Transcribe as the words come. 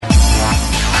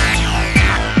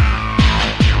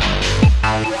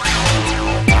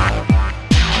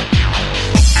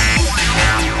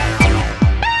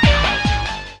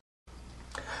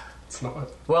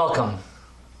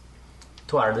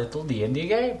to our little D&D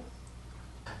game.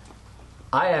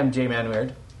 I am Jay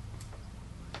Manweird,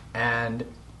 and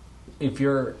if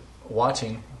you're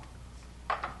watching,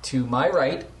 to my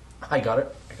right, I got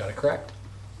it correct,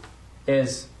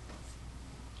 is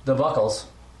the Buckles.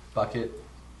 Bucket,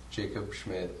 Jacob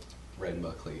Schmidt, Red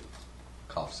Buckley,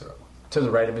 cough syrup. To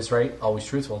the right of his right, always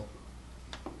truthful,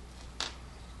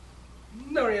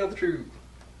 Nobody knows the truth.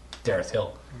 Dareth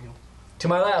Hill. To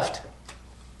my left,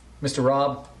 Mr.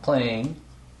 Rob playing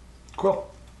Quill.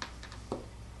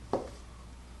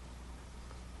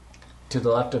 to the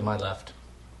left of my left,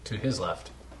 to his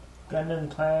left. Brendan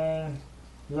playing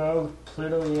Rogue,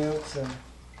 Pluto Yokes,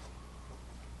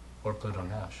 Or Pluto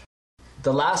Nash.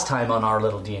 The last time on our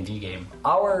little D&D game,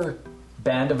 our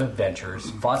band of adventurers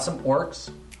fought some orcs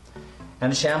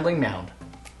and a shambling mound.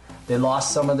 They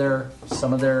lost some of their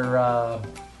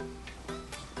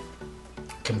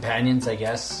companions, I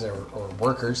guess, or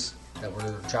workers that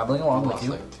were traveling along with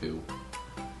you. Like 2.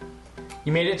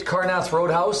 You made it to Carnath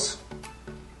Roadhouse.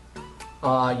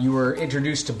 You were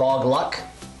introduced to Bog Luck,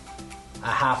 a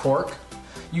half-orc.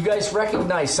 You guys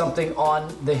recognize something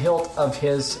on the hilt of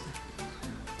his...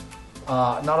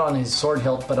 not on his sword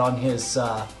hilt, but on his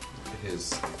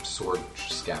sword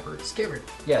scabbard. Scabbard.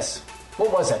 Yes.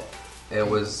 What was it? It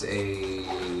was a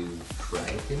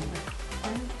dragon.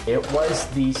 It was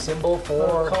the symbol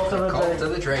for... Cult of the Cult Dragon. of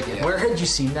the Dragon. Yeah. Where had you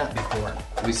seen that before?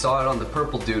 We saw it on the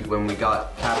purple dude when we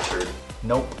got captured.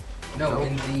 Nope. No,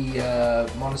 in the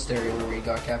monastery where we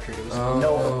got captured. It was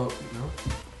No.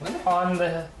 On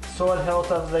the sword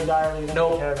hilt of the guy leading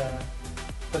No. the caravan.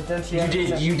 But didn't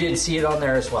he You did see it on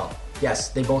there as well. Yes,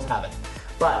 they both have it.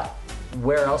 But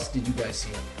where else did you guys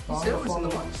see it? He said it was in the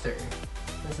monastery.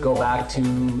 Go back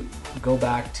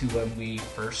to when we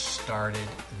first started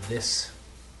this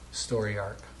story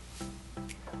arc.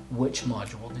 Which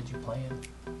module did you play in?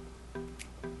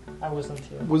 I wasn't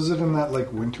here. Was it in that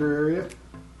like winter area?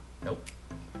 Nope.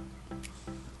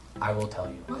 I will tell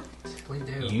you. What? Please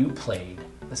do. You played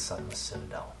the Sunless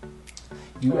Citadel.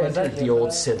 You Oh, is that entered the here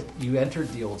old for that? You entered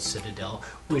the old Citadel,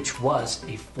 which was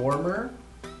a former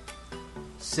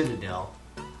citadel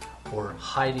or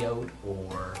hideout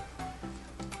or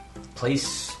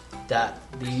place that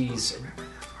these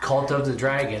Cult of the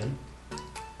Dragon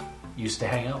used to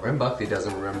hang out. Ren Buckley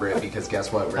doesn't remember it because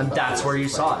guess what? Ren And Buckley that's where wasn't you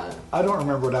saw playing it. I don't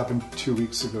remember what happened 2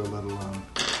 weeks ago, let alone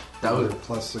That was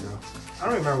plus ago. I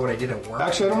don't remember what I did at work.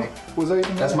 Actually, I today. don't. Was I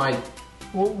even? that's there? my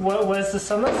What was the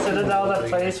Summit Citadel the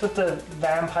place with the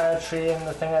vampire tree and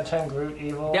the thing that turned Groot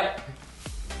evil? Yep.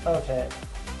 Okay.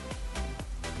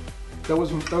 That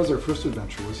was our first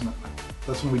adventure, wasn't it?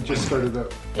 That's when we just started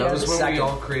out. that was the when second. we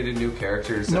all created new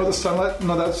characters. No, the Sunlight.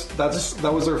 No,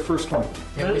 that was our first one.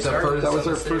 Yeah, we started That was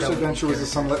our Summit first Citadel with adventure. Was the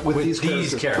these Sunlight with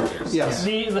these characters. Yes,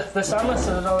 The Summit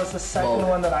Citadel was the second Well-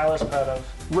 one that I was proud of.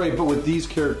 right. But with these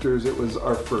characters, it was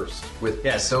our first. with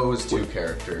Yes. those two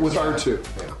characters. With our two,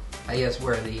 Yeah. Yes,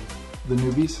 where the the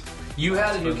newbies. You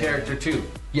had a new character too.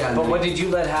 Yeah, But and what they- did you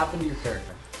let happen to your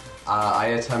character? I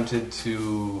attempted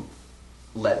to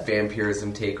let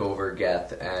vampirism take over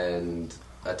Geth and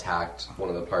attacked one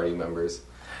of the party members.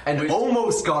 And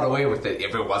almost got away with it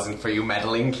if it wasn't for you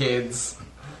meddling kids.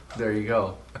 There you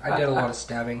go. I did a lot of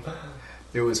stabbing.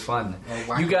 It was fun.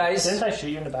 wow. You guys Didn't I shoot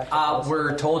you in the back? of the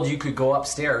were house? told you could go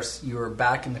upstairs. You were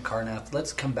back in the Carnath.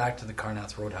 Let's come back to the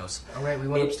Carnath Roadhouse. All right, we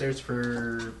went It- upstairs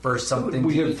for For something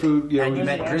We to had eat. food. Yeah, and you we-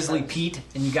 met Grizzly Pete,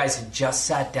 and you guys had just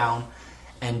sat down,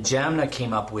 and Jamna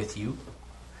came up with you.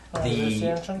 Oh, is this the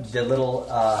entrance? The little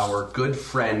Our good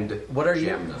friend. what are you?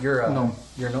 Jamna. You're a Gnome.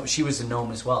 You're a gnome. She was a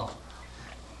gnome as well.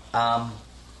 I'm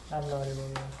not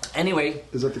even. Anyway,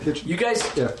 Is that the kitchen? you guys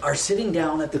Yeah. are sitting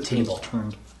down at the table,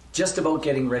 Turned. just about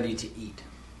getting ready to eat,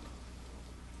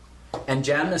 and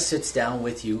Jamna sits down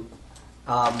with you.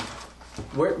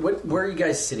 Where are you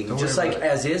guys sitting? Don't Just worry like about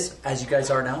as is, as you guys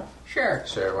are now. sure.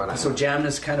 Sure, why not? So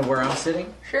Jamna's kind of where I'm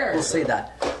sitting. Sure. We'll say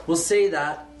that. We'll say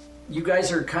that you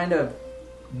guys are kind of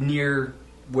near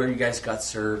where you guys got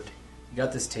served. You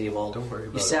got this table. Don't worry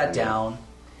about You it, sat man. down,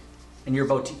 and you're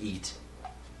about to eat.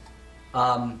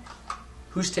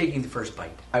 Who's taking the first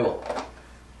bite? I will.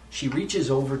 She reaches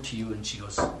over to you and she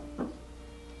goes,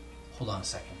 "Hold on a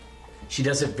second." She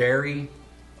does it very,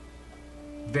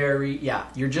 yeah.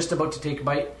 You're just about to take a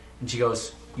bite, and she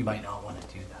goes, "You might not want to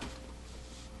do that."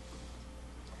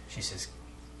 She says,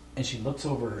 and she looks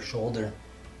over her shoulder.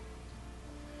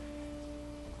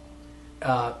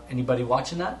 Anybody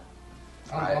watching that?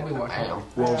 I'll be watching. I am.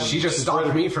 Well, She just she's stopped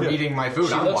right- me from yeah. eating my food.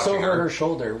 She I'm looks watching over her her.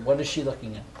 shoulder. What is she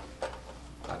looking at?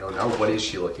 I don't know. What is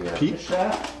she looking at? Pete?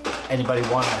 Anybody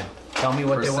want to tell me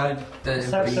what they Percep- wanted? The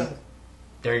Perception.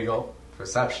 There you go.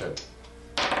 Perception.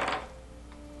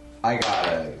 I got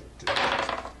a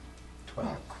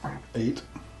 12. 8.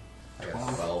 I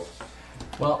got 12.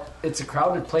 Well, it's a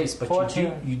crowded place, but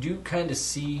 14. you do kind of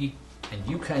see,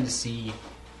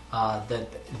 that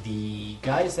the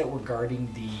guys that were guarding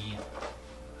the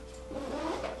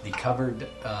covered,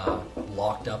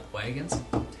 locked up wagons.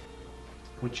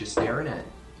 What you staring at?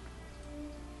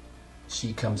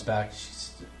 She comes back.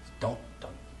 She's don't look,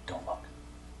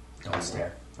 don't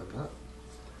stare. I'm not.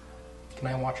 Can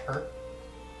I watch her?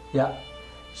 Yeah.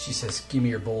 She says, "Give me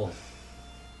your bowl."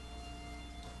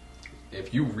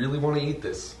 If you really want to eat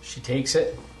this, She takes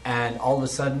it, and all of a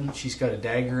sudden, she's got a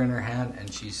dagger in her hand,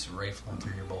 and she's rifling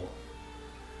through your bowl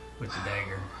with the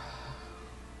dagger.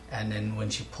 And then when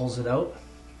she pulls it out,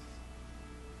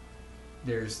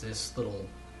 there's this little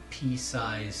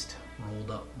pea-sized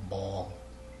rolled-up ball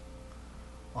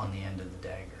on the end of the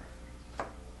dagger.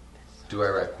 do I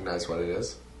recognize what it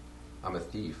is? I'm a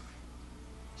thief.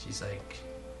 She's like,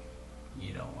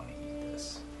 "You don't want to eat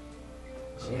this."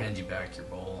 She hands you back your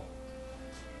bowl.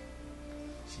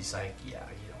 She's like, "Yeah,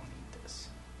 you don't eat this."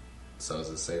 So is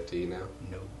it safe to eat now?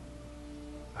 No,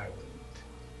 I wouldn't.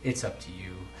 It's up to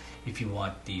you if you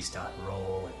want these to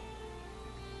unroll and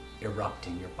erupt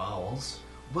in your bowels.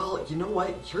 Well, you know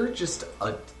what? You're just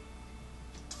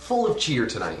full of cheer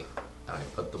tonight. And I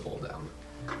put the bowl down.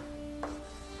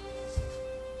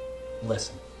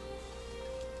 Listen,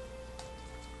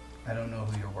 I don't know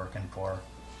who you're working for.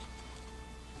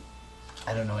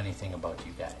 I don't know anything about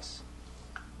you guys.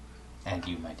 And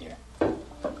you, my dear.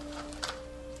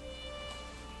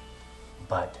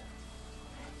 But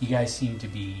you guys seem to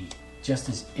be just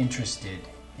as interested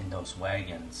in those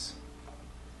wagons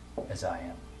as I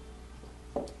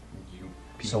am. You.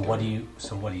 So what do you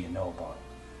know about it?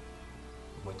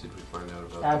 What did we find out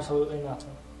about? Absolutely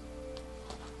nothing.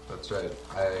 That's right.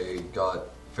 I got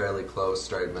fairly close,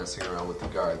 started messing around with the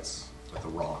guards with a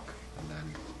rock, and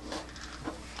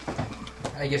then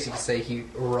I guess you could say he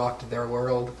rocked their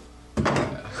world.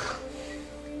 I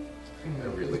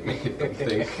really made them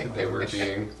think they were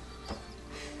being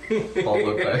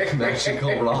followed by a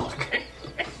magical rock.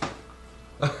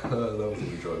 That was an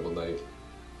enjoyable night.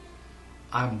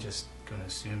 I'm just gonna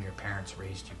assume your parents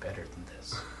raised you better than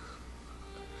this.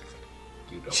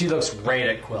 You don't. She looks right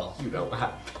at Quill. You don't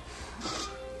have.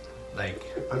 Like,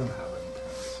 I don't have any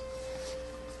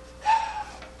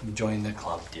parents. join the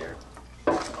club, dear.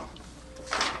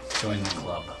 Join the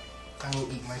club. I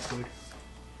will eat my food.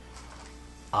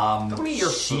 Don't eat your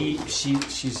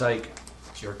She's like,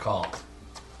 it's your call.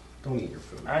 Don't eat your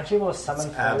food. Aren't you able to summon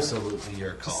food? Absolutely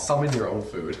your call. Just summon your own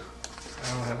food. I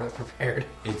don't have that prepared.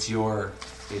 It's your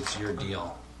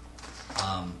deal.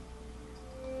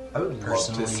 I would love to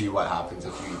Personally- see what happens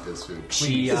if you eat this food.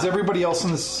 She, Is everybody else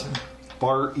in this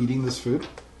bar eating this food?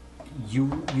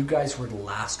 you guys were the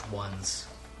last ones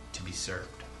to be served.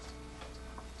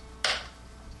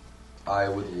 I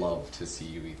would love to see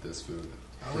you eat this food.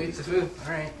 I'll eat the food.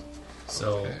 Alright.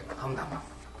 So Okay.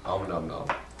 Nom. Nom.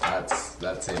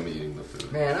 That's him eating the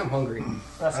food. Man, I'm hungry.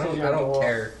 That's I 'cause don't, you're I don't bored.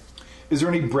 care. Is there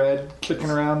any bread kicking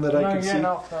around that I can see?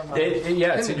 No.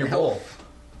 yeah, it's in your bowl.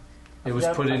 It was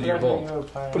put into your bowl.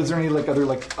 But is there any like other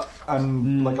like a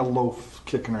loaf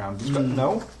kicking around? Just got-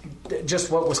 no.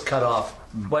 Just what was cut off.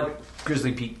 What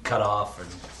Grizzly Pete cut off, and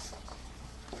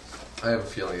I have a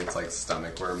feeling it's like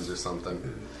stomach worms or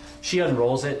something. she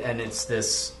unrolls it, and it's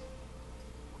this.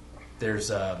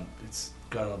 There's it's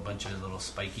got a bunch of little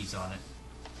spikies on it.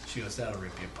 She goes, "That'll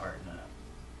rip you apart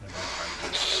in a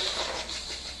heartbeat."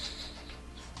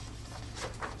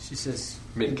 She says,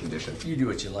 Mint condition. "You do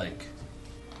what you like."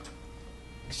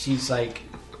 She's like,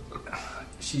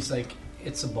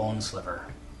 "It's a bone sliver,"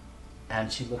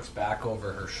 and she looks back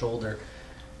over her shoulder.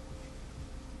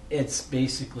 It's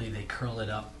basically they curl it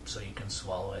up so you can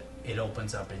swallow it. It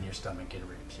opens up in your stomach. It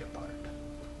rips you apart.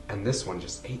 And this one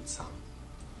just ate some.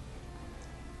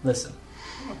 Listen,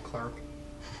 I'm a clerk.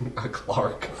 A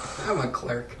Clark. I'm a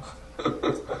clerk.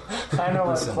 I know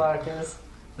what Listen. a Clark is.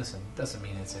 listen. Doesn't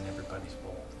mean it's in everybody's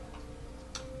bowl.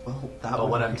 Well, that But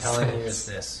would what I'm make telling you sense. is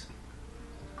this: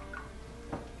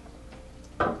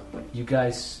 you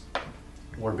guys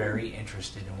were very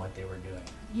interested in what they were doing.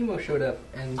 Emo showed up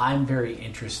and I'm very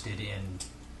interested in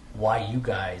why you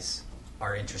guys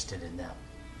are interested in them.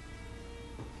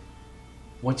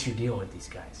 What's your deal with these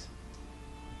guys?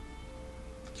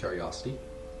 Curiosity.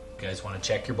 You guys want to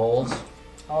check your bowls?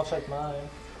 I'll check mine.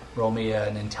 Roll me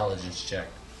an intelligence check.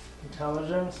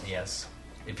 Intelligence. Yes.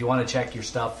 If you want to check your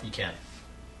stuff, you can.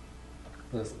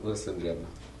 Listen, Jim.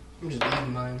 I'm just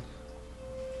eating mine.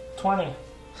 20.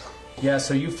 Yeah,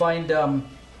 so you find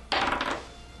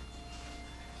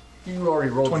you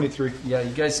already rolled 23. Yeah,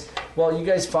 you guys Well, you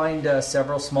guys find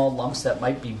several small lumps that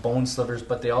might be bone slivers,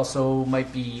 but they also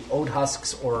might be oat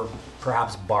husks or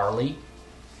perhaps barley.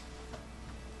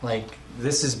 Like,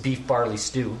 this is beef barley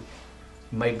stew.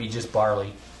 Might be just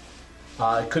barley.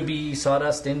 It could be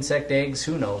sawdust, insect eggs,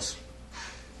 who knows?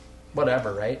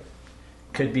 Whatever, right?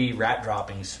 Could be rat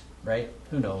droppings, right?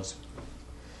 Who knows?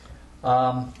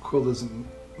 Quill doesn't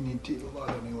need to eat a lot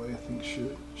anyway. I think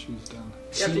she's done.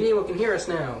 Captain Ewok can hear us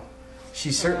now.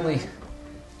 She certainly...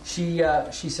 She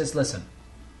says, listen,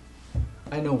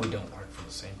 I know we don't work for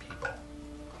the same people,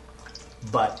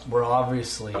 but we're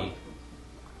obviously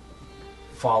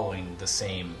following the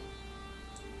same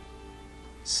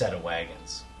set of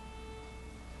wagons.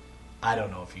 I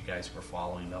don't know if you guys were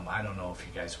following them. I don't know if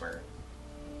you guys were...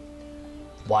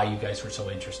 why you guys were so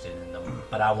interested in them,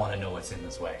 but I want to know what's in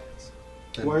those wagons.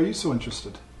 Why are you so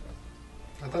interested?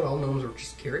 I thought all gnomes were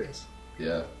just curious.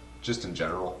 Yeah, just in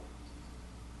general.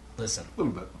 Listen, A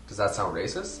little bit. Does that sound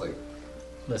racist? Like,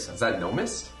 listen. is that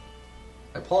nomist?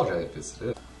 I apologize if it's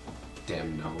it.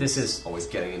 Damn gnomes. This is- always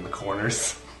getting in the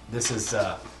corners. This is,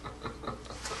 And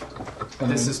this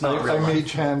then is not I real life.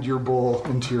 mage hand your bowl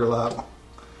into your lap.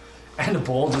 And the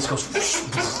bowl just goes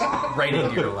right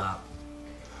into your lap.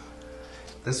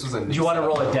 This was a. Do you want to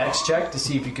roll a dex check to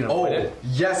see if you can avoid Oh, it?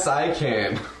 yes, I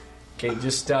can. Okay,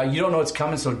 just, you don't know it's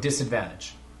coming, so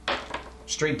disadvantage.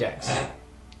 Straight dex.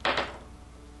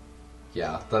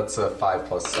 Yeah, that's a 5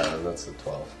 plus 7. That's a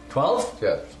 12. 12?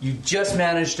 Yeah. You just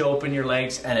managed to open your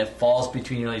legs, and it falls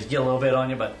between your legs. Get a little bit on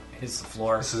you, but hits the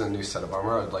floor. This is a new set of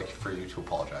armor. I'd like for you to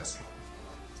apologize.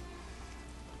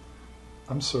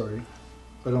 I'm sorry.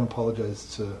 I don't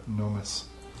apologize to Nomus.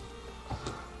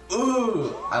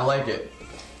 Ooh, I like it.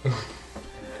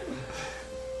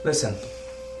 Listen,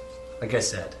 like I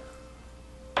said,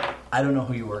 I don't know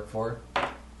who you work for,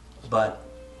 but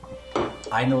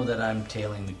I know that I'm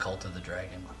tailing the Cult of the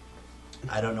Dragon.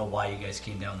 I don't know why you guys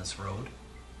came down this road.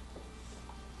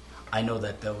 I know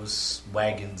that those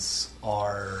wagons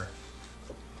are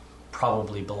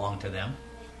probably belong to them.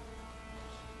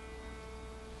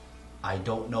 I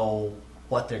don't know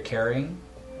what they're carrying,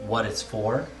 what it's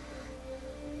for,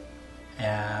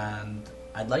 and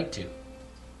I'd like to.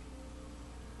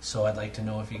 So I'd like to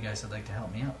know if you guys would like to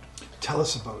help me out. Tell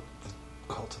us about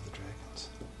the Cult of the Dragons.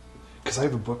 Because I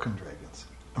have a book on dragons.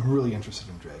 I'm really interested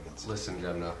in dragons. Listen,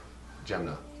 Gemna.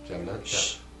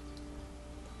 Shh.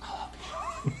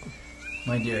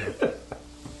 My dear,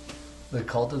 the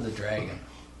Cult of the Dragon,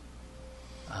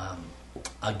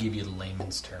 I'll give you the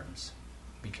layman's terms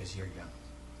because you're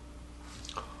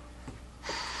young.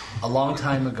 A long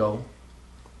time ago,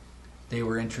 they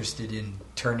were interested in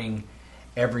turning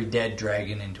every dead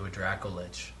dragon into a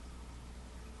Dracolich.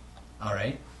 All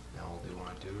right? Now all they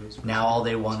want to do is... Now all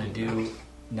they want to do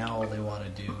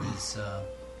is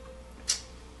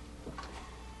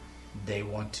they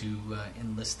want to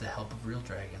enlist the help of real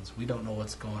dragons. We don't know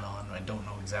what's going on. I don't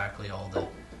know exactly all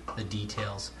the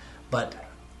details, but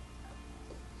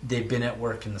they've been at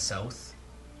work in the south.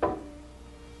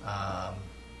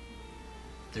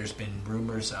 There's been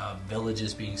rumors of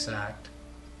villages being sacked.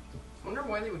 I wonder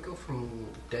why they would go from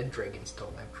dead dragons to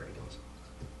live dragons.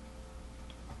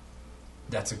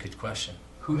 That's a good question.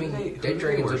 Who do they... Dead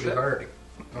dragons would be harder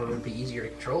to, or would be easier to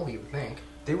control, you would think.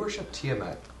 They worship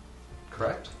Tiamat,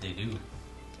 correct? They do,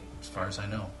 as far as I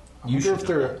know. I wonder, should if know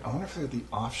they're, that. I wonder if they're the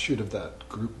offshoot of that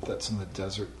group that's in the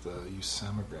desert, the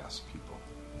Usamagrass people.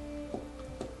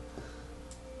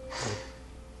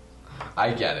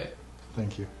 I get it.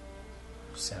 Thank you.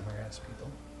 Samaras people.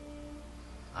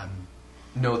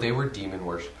 No, they were demon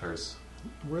worshippers.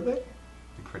 Were they?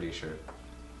 I'm pretty sure.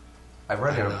 I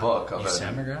read in a book of it.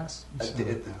 Samaras?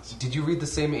 Did you read the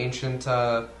same ancient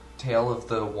tale of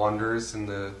the wanderers in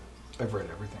the... I've read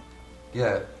everything.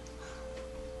 Yeah.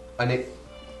 And it...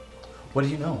 What do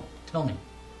you know? Tell me.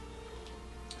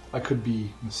 I could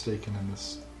be mistaken in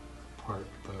this part,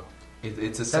 though.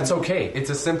 It's a That's okay. It's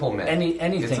a simple myth.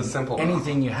 Anything, It's a simple myth.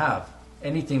 anything you have,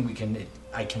 anything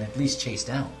I can at least chase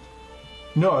down.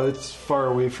 No, it's far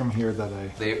away from here that I...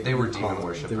 They were recall demon it.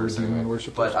 worshippers. They were demon anyway.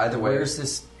 worshippers. But either way... Where is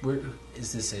this? Where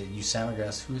is this? A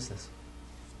Usamagrass? Who is this?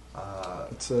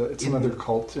 It's another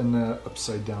cult in the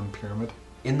upside down pyramid.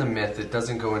 In the myth, it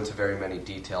doesn't go into very many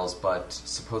details, but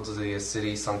supposedly a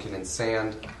city sunken in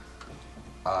sand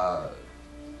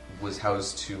was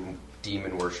housed to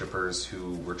demon worshippers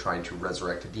who were trying to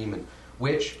resurrect a demon,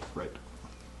 which, Right.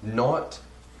 not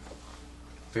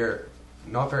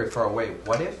very far away.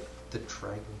 What if the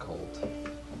dragon cult were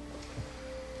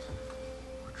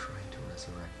trying to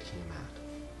resurrect Tiamat?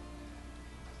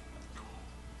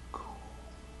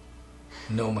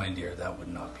 No, my dear, that would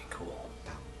not be cool.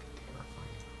 That would be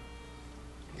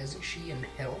terrifying. Isn't she in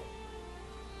hell?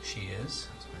 She is,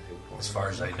 as far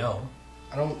as I know.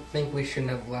 I don't think we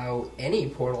shouldn't allow any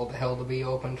portal to hell to be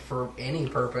opened for any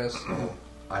purpose.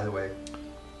 Either way,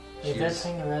 If that's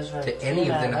thing to resurrect To any of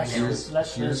the Athena, nine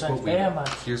let's here's resurrect what we Tiamat.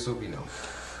 here's what we know.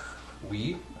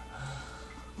 We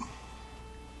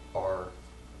are.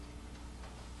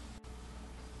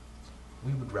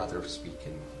 We would rather speak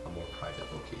in a more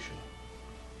private location.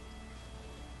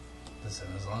 Listen,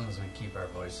 as long as we keep our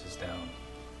voices down,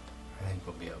 I think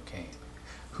we'll be okay.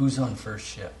 Who's on first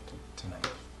shift tonight?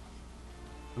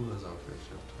 Who was on first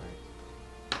shift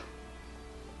tonight?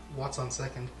 What's on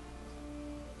second?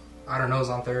 I don't know who's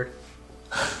on third.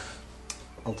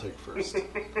 I'll take first.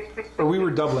 Or we were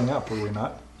doubling up, were we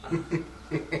not?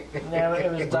 Yeah,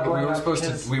 it was We doubling were up supposed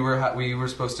because to. We were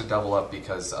supposed to double up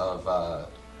because of the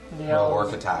the orc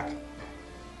elves. attack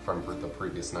from the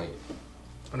previous night.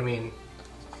 But I mean,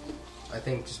 I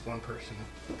think just one person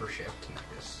per shift tonight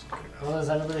is good enough. Well, is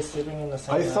everybody sleeping in the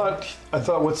same I room?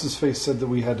 thought what's his face said that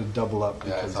we had to double up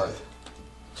Yeah, I because thought.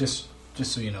 Just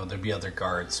so you know, there'd be other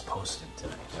guards posted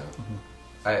tonight.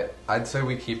 Yeah. I'd say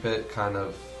we keep it kind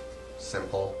of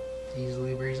simple.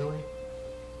 Easily, breezily.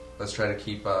 Let's try to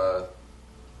keep the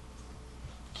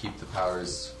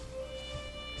powers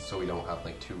so we don't have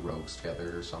like two rogues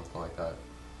together or something like that.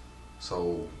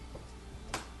 So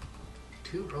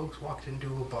 2 rogues walked into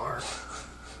a bar.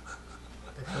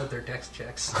 They failed their dex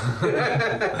checks. funny.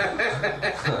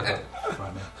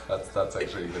 that's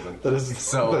actually a good one. That is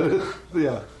So-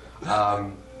 yeah.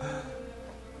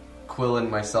 Quill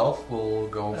and myself will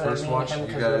go first watch. Him You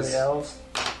 'cause we're guys, the elves.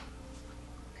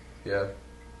 yeah.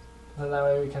 Then that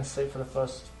way we can sleep for the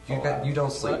first. You 4 got- you don't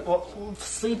hours. sleep. Well,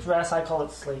 sleep, rest. I call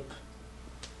it sleep.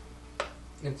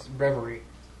 It's reverie,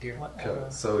 dear. Whatever.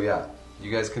 Okay. So yeah, you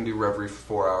guys can do reverie for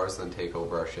 4 hours, then take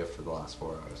over our shift for the last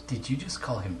 4 hours. Did you just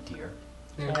call him dear?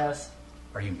 Yeah. Yes.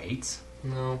 Are you mates?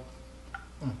 No.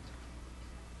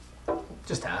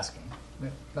 Just asking.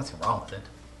 Nothing wrong with it.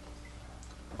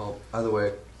 Well, either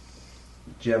way,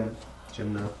 Jimna,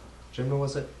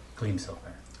 was it? Gleam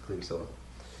silver. Gleamzilla.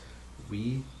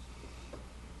 We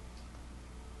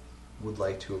would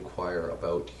like to inquire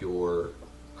about your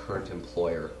current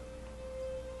employer.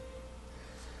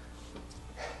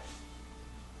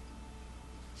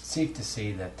 Safe to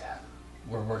say that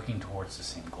we're working towards the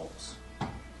same goals.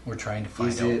 We're trying to find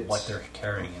Is out it what they're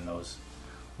carrying in those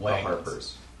The wagons.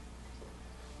 Harpers.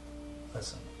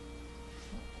 Listen,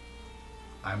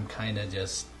 I'm kind of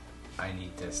just. I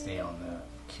need to stay on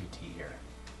the QT here.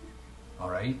 All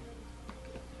right.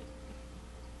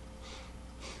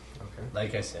 Okay.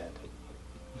 Like I said,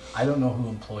 I don't know who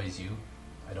employs you.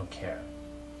 I don't care.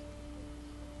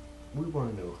 We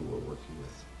want to know who we're working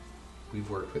with. We've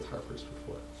worked with Harpers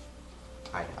before.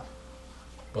 I have.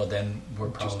 Well, then we're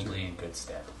Just probably in good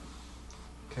stead.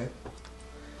 Okay.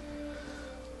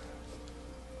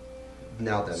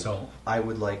 Now then, So, I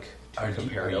would like to Are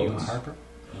compare you notes. Harper?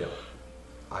 No,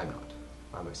 I'm not.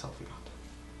 I myself am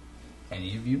not.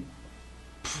 Any of you?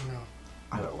 No.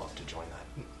 I would love to join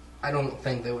that. I don't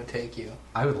think they would take you.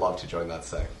 I would love to join that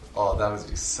sect. Oh, that would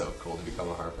be so cool to become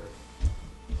a Harper.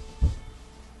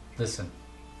 Listen.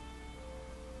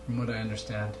 From what I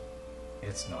understand,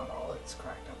 it's not all it's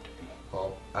cracked up to be.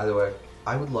 Well, either way,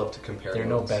 I would love to compare They're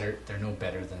no notes. better. They're no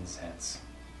better than Sense.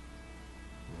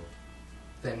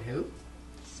 Then who?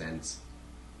 Sense.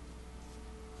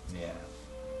 Yeah.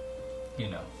 You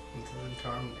know. Into the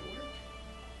Tarm Network.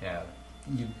 Yeah.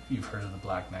 You've heard of the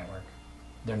Black Network.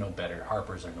 They're no better.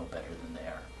 Harpers are no better than they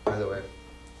are. By the way,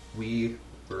 we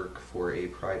work for a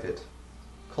private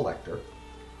collector.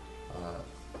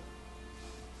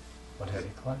 What does he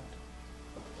collect?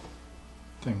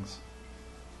 Things.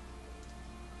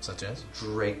 Such as?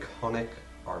 Draconic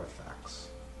artifacts.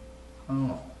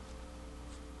 Oh.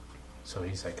 So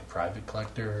he's like a private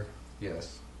collector.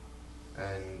 Yes.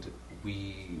 And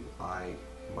I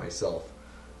myself,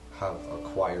 have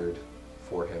acquired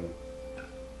for him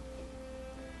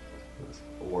this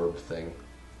orb thing.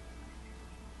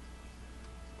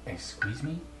 Excuse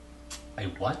me? A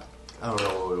what? I don't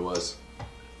know what it was.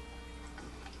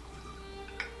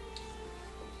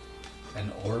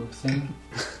 An orb thing?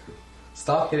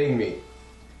 Stop hitting me.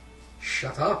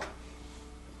 Shut up.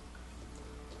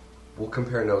 We'll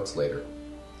compare notes later.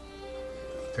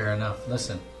 Fair enough.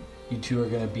 Listen, you two are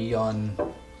going to be on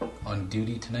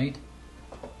duty tonight.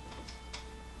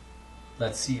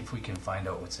 Let's see if we can find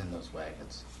out what's in those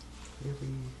wagons.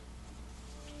 Really?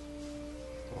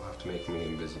 We'll have to make me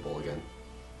invisible again.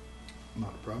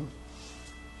 Not a problem.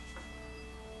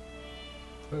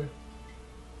 Okay.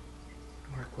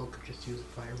 Mark Will could just use a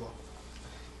fireball.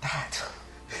 That.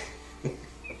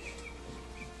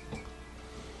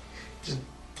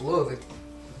 below the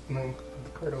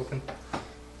cart open.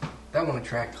 That won't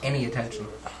attract any attention.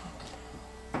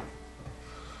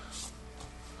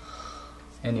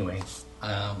 Anyway,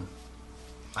 I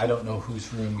don't know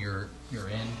whose room you're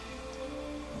in.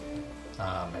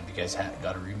 Have you guys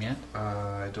got a room yet?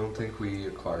 I don't think we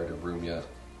acquired a room yet.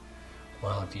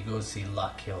 Well, if you go see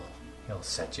Luck, he'll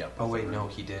set you up. Oh with wait, a no, room.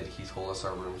 he did. He told us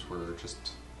our rooms were just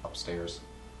upstairs.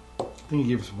 I think he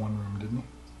gave us one room, didn't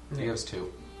he? He gives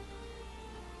 2.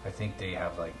 I think they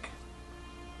have like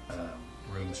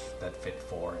rooms that fit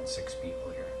 4 and 6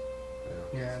 people here.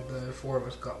 Yeah, the 4 of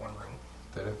us got one room.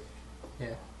 Did it?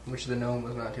 Yeah, which the gnome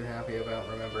was not too happy about,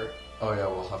 remember? Oh yeah,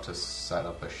 we'll have to set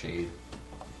up a shade.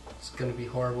 It's gonna be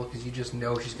horrible because you just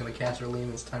know she's gonna cast her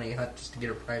Lehman's tiny hut just to get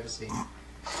her privacy.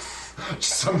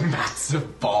 Just a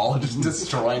massive ball just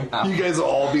destroying half. You guys will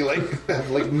all be like,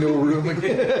 have like no room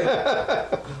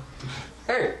again.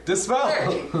 Hey,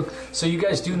 dispel! So you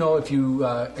guys do know, if you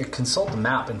consult the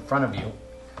map in front of you,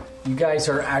 you guys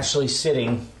are actually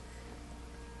sitting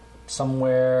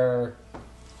somewhere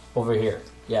over here.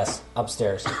 Yes,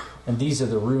 upstairs. And these are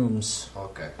the rooms.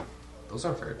 Okay. Those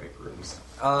aren't very big rooms.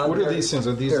 What are these things?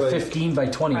 Are these They're like 15 by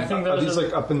 20. I think are those these are,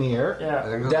 like up in the air? I yeah.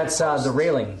 think those That's are the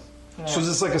railing. So is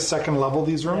this like a second level?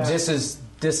 These rooms?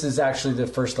 This is actually the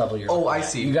first level you're Oh, looking I at.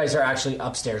 see. You guys are actually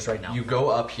upstairs right now. You go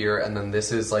up here, and then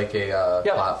this is like a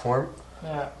Yep. platform,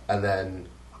 Yeah. and then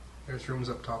There's rooms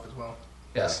up top as well.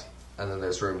 Yes. and then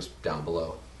there's rooms down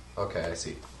below. Okay, I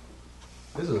see.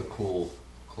 This is a cool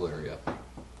area.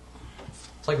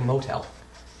 It's like a motel.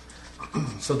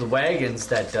 So the wagons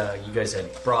that you guys had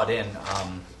brought in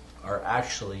are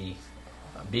actually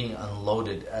being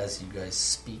unloaded as you guys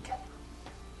speak.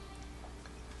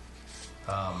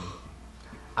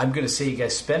 I'm going to say you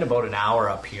guys spend about an hour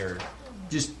up here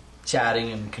just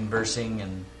chatting and conversing,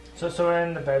 and So we're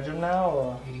in the bedroom now,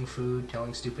 or Eating food,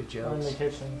 telling stupid we're in the jokes.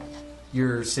 kitchen?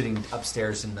 you're sitting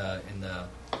upstairs in the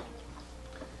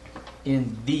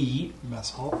Mess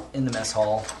hall. mess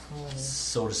hall,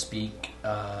 so to speak.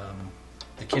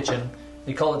 The kitchen.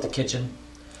 They call it the kitchen.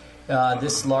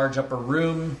 This large upper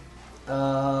room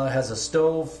has a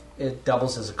stove. It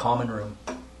doubles as a common room.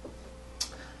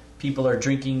 People are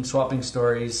drinking, swapping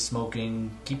stories, smoking,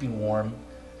 keeping warm.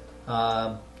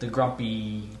 The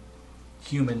grumpy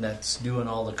human that's doing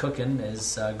all the cooking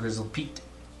is Grizzled Pete.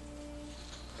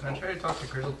 Can I try to talk to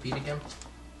Grizzled Pete again?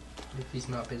 If he's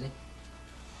not busy?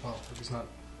 Well, if he's not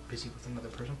busy with another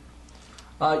person.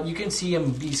 You can see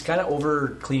him. He's kind of over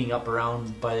cleaning up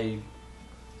around by.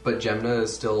 But Jemna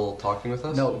is still talking with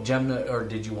us? No, Jemna, or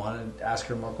did you want to ask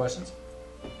her more questions?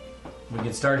 We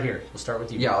can start here. We'll start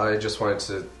with you. Yeah, I just wanted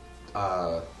to.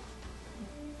 I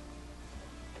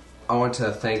want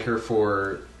to thank her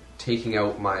for taking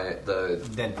out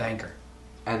Then thank her.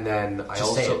 and then I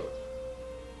Just say also it.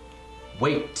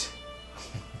 wait.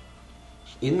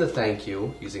 In the thank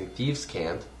you, using Thieves'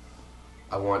 Cant,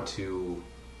 I want to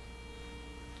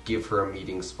give her a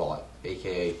meeting spot,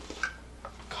 aka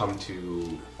come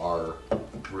to our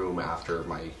room after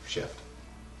my shift.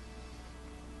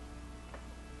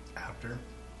 After.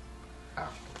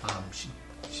 After.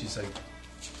 She's like,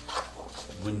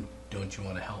 don't you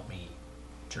want to help me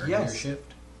during Yes. your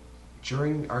shift?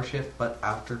 During our shift, but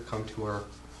after come to our.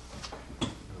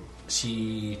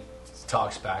 She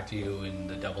talks back to you in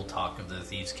the double talk of the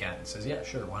thieves' cat and says, "Yeah,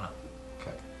 sure, why not?"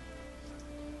 Okay.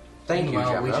 Thank you,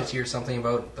 Meanwhile, we Jemna. just hear something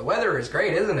about the weather is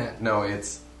great, isn't it? No,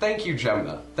 it's thank you,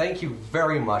 Jemna. Thank you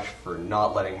very much for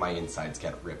not letting my insides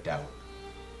get ripped out.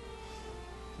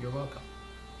 You're welcome.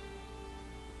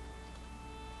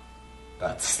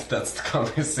 That's the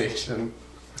conversation.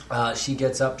 She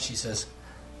gets up. She says,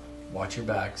 "Watch your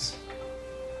backs.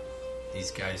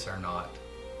 These guys are not.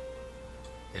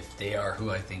 If they are who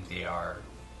I think they are,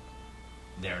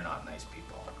 they're not nice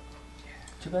people."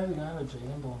 Too bad we don't have a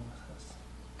dragon bone with us.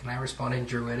 Can I respond in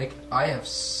Druidic? I have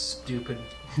stupid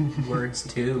words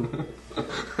too.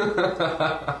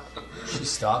 She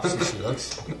stops and she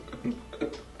looks.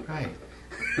 Right.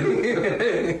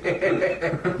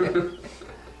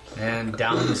 And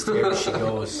down the stairs she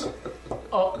goes,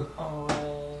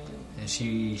 Oh, and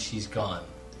she's gone.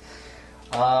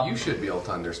 You should be able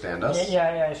to understand us.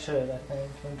 yeah, I should. I think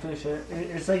I'm pretty sure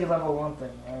it's like a level 1 thing,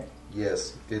 right?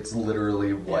 Yes, it's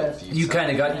literally what Yes. you You said.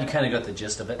 kind of got the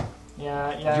gist of it.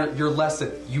 Yeah. You're less.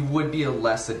 You would be a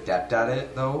less adept at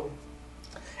it though,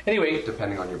 Anyway,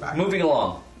 depending on your background. moving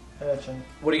along. Gotcha.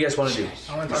 What do you guys want to do?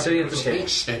 I want to You're talk sitting to at the Grizzled table. Pete.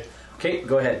 Shit. Okay,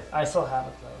 go ahead. I still have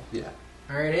it though. Yeah.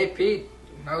 Alright, hey Pete,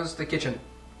 how's the kitchen?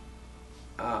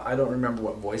 I don't remember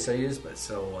what voice I used, but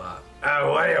so.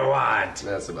 What do you want?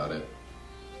 That's about it.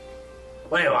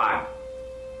 What do you want?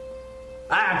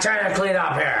 I'm trying to clean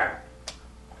up here.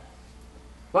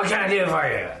 What can I do for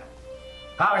you?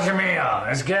 How was your meal?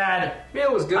 It's good?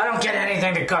 Meal was good. I don't get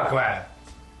anything to cook with.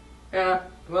 Yeah,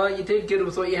 well, you did good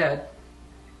with what you had.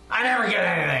 I never get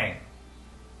anything.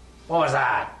 What was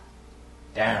that?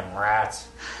 Damn rats.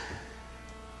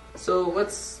 So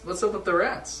what's up with the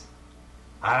rats?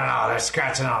 I don't know. They're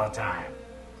scratching all the time.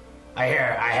 I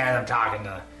hear them talking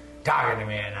to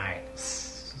me at night.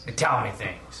 They tell me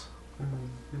things.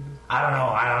 I don't know.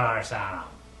 I don't understand them.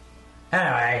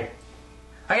 Anyway,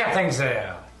 I got things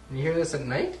to do. You hear this at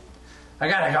night? I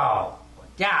gotta go.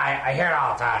 Yeah, I hear it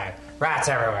all the time. Rats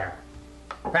everywhere.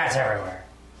 Rats everywhere.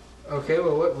 Okay,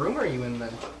 well, what room are you in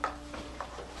then?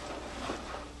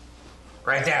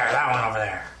 Right there, that one over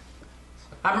there.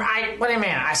 What do you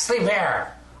mean? I sleep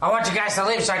here. I want you guys to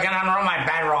leave so I can unroll my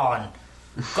bedroll and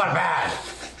go to bed.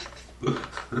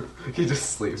 He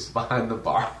just sleeps behind the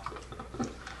bar.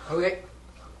 Okay.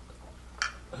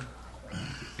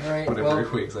 Alright, Whenever well,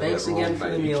 he wakes, I thanks get again rolled for the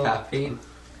nightly meal, cap. Pete.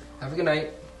 Have a good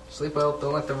night. Sleep well.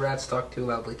 Don't let the rats talk too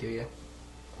loudly to you.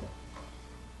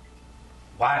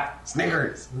 What?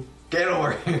 Snickers, get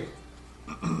over here.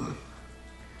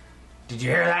 Did you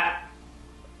hear that?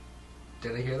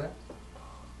 Did I hear that?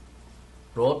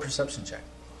 Roll a perception check.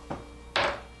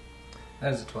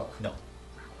 That is a 12. No.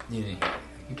 You didn't hear.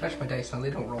 You touch my dice, now they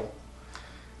don't roll.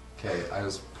 Okay, I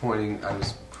was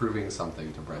proving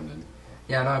something to Brendan.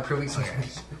 Yeah, no, I'm proving some.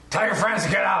 Tell your friends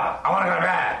to get up. I want to go to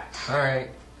bed. Alright,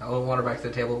 I'll water back to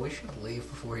the table. We should leave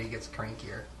before he gets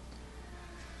crankier.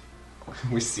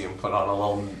 We see him put on a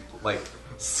little, like,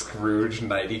 Scrooge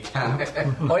nighty cap.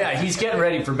 Oh yeah, he's getting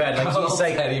ready for bed. Like A little he's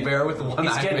like teddy bear with one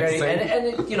he's eye getting ready, missing.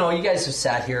 and you know, you guys have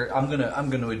sat here. I'm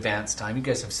gonna advance time. You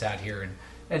guys have sat here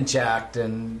and jacked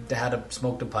and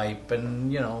smoked a pipe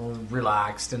and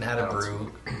relaxed and had a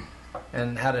brew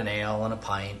and had an ale and a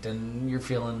pint and you're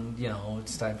feeling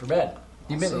it's time for bed.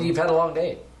 You've had a long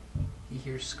day. He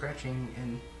hears scratching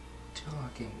and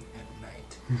talking at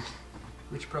night.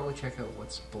 We should probably check out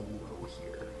what's below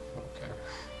here. Okay.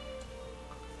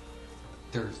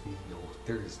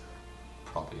 There's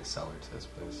probably a cellar to this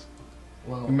place.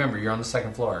 Well, Remember, you're on the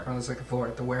second floor. we're on the second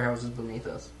floor. The warehouse is beneath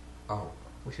us. Oh,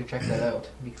 We should check that out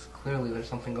because clearly there's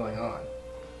something going on.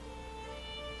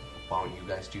 why don't you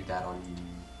guys do that on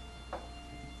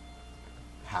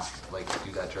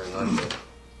do that during our day?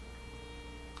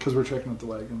 Because we're checking out the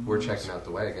wagon. We're checking out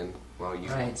the wagon. Well, you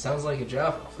Alright, sounds like a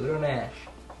job for Pluto Nash.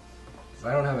 'Cause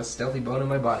I don't have a stealthy bone in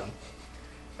my body.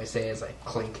 I say as I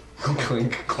clink,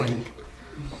 clink. clink.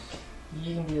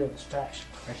 You can be a distraction.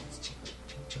 Chink, chink,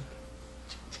 chink,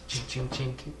 chink, chink,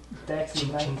 chink, chink, Dex is Ching,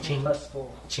 ching, 19 ching. plus 4.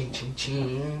 chink, chink,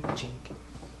 chink, chink.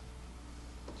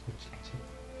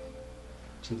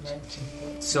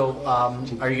 19. So,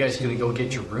 are you guys gonna go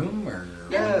get your room or?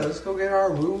 Yeah, let's go get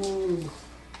our room.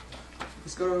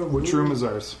 Let's go to our room. Which room is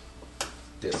ours?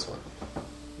 This one.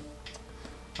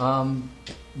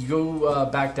 You go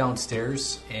back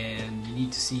downstairs and you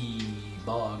need to see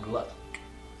Bog Luck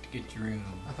to get your room.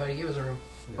 I thought he gave us a room.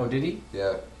 Oh, did he?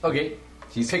 Yeah. Okay.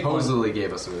 He Pick one. supposedly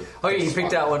gave us a room. Okay, you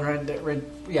picked that one right.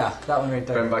 Yeah, that one right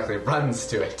there. Ben Buckley runs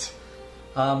to it.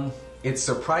 Um, It's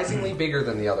surprisingly bigger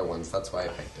than the other ones. That's why I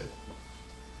picked it.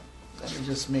 let me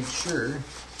just make sure.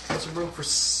 There's room for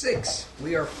 6.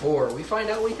 We are 4. We find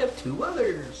out we have 2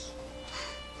 others.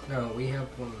 No, we have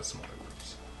one of the smaller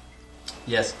rooms.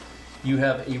 Yes, you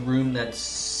have a room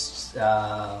that's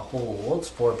holds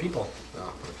 4 people.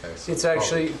 Oh, okay. So It's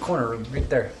actually a corner room right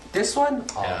there. this one.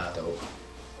 Oh, Yeah. dope.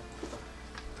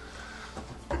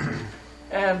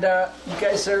 And you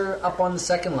guys are up on the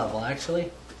second level,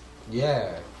 actually.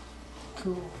 Yeah.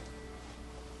 Cool.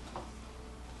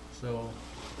 So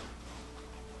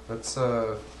Let's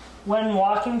When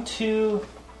walking to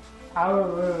our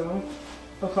room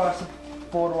across the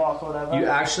boardwalk or whatever, you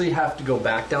actually have to go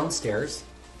back downstairs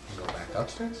go back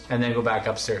upstairs. and then go back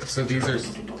upstairs. So these are.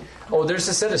 Oh, there's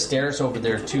a set of stairs over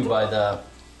there too by the.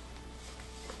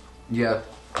 Yeah.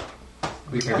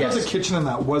 We can. Yes. There's a kitchen and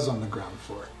that was on the ground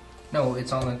floor. No,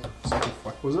 it's on the second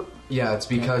floor. Was it? Yeah, it's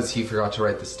because he forgot to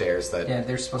write the stairs that. Yeah,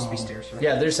 there's supposed to be stairs, right?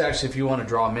 Yeah, there's actually, if you want to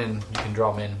draw them in, you can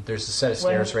draw them in. There's a set of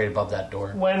stairs right above that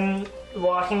door. when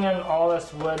walking on all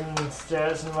this wooden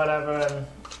stairs and whatever, and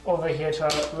over here to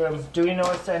our room, do we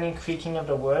notice any creaking of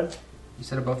the wood? You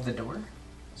said above the door?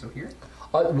 So here?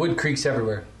 Wood creaks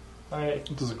everywhere. Alright,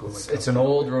 Does it go like It's an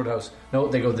old roadhouse. No,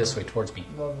 they go this way, towards me.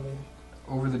 lovely.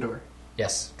 Over the door.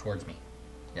 Yes, towards me.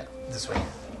 Yeah, this way.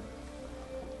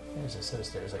 There's a set of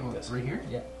stairs like Oh, this. right here?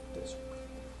 Yeah, this.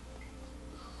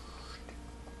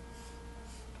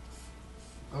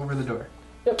 Over the door.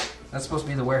 Yep. That's supposed to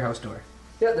be the warehouse door.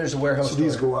 Yeah, there's a warehouse So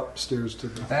these door. go upstairs to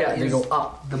the. That Yeah, they is go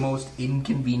up. the most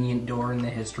inconvenient door in the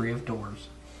history of doors.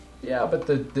 Yeah, but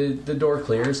the door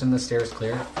clears and the stairs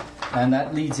clear. And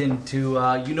that leads into,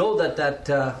 you know that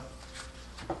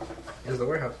Is the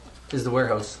warehouse. is the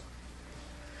warehouse.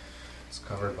 It's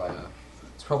covered by a...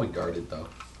 It's probably guarded, though.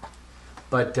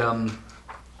 But you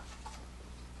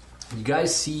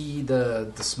guys see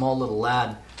the small little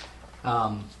lad.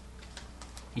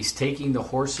 He's taking the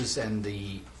horses and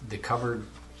the covered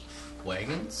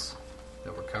wagons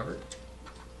that were covered.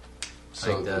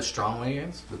 So Like the strong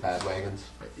wagons. The bad wagons.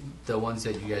 The ones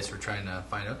that you guys were trying to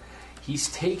find out.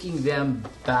 He's taking them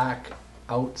back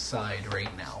outside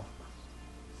right now.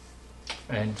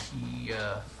 And he...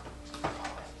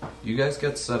 You guys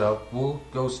get set up. We'll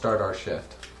go start our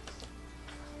shift.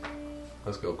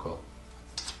 Let's go, Quill.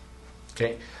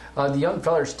 Okay. The young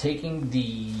feller's taking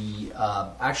the...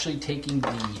 actually taking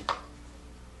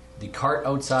the cart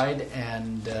outside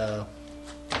and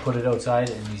put it outside,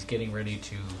 and he's getting ready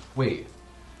to Wait,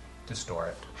 store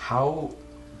it. how...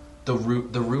 The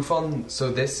roof on...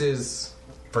 So this is...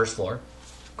 First floor.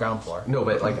 Ground floor. No,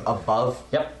 but like above...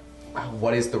 Yep.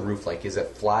 What is the roof like? Is it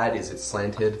flat? Is it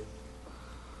slanted?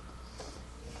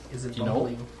 Is it You know-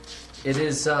 bubbling? It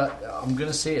is, I'm going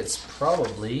to say it's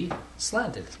probably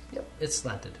slanted. Yep, it's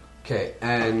slanted. Okay,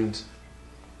 and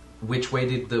which way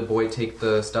did the boy take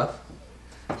the stuff?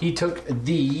 He took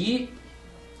the...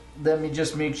 Let me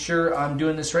just make sure I'm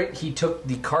doing this right. He took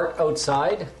the cart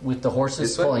outside with the horses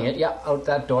This way? pulling it. Yeah, out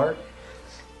that door.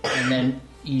 And then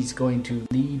he's going to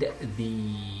lead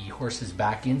the horses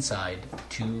back inside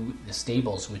to the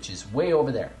stables, which is way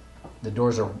over there. The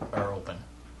doors are open.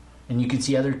 And you can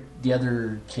see the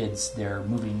other kids, they're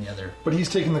moving the other... But he's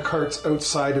taking the carts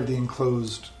outside of the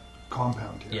enclosed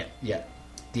compound here. Yeah.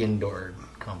 The indoor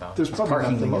compound. There's He's probably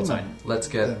parking nothing them in outside.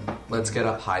 them. Let's get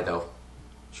up high though.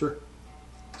 Sure.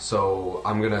 So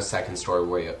I'm gonna second story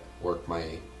work my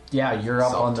Yeah, you're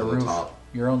up Self on to the the roof. top.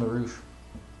 You're on the roof.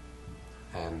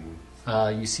 and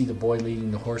You see the boy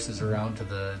leading the horses around to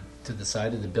the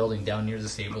side of the building down near the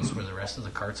stables where the rest of the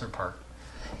carts are parked.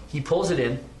 He pulls it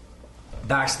in,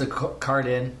 backs the cart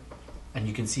in, and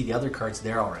you can see the other carts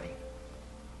there already.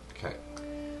 okay.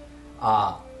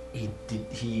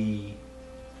 He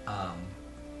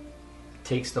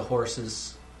takes the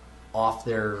horses off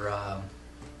their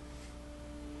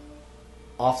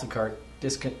off the cart,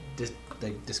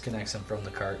 disconnects them from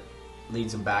the cart,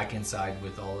 leads them back inside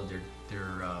with all of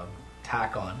their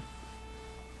tack on,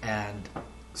 and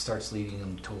starts leading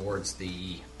them towards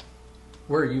the...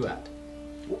 Where are you at?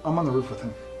 I'm on the roof with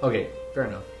him. Okay, fair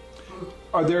enough.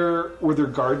 Were there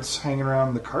guards hanging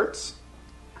around the carts?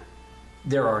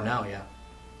 There are now, yeah.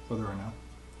 Oh, there are now.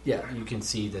 Yeah, you can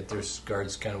see that there's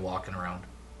guards kind of walking around.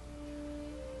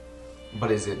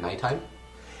 But is it nighttime?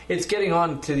 It's getting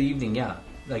on to the evening, yeah.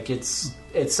 Like it's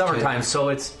summertime, Okay. so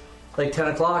it's like 10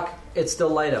 o'clock. It's still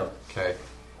light out. Okay.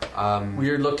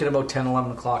 We're looking about 10,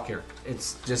 11 o'clock here.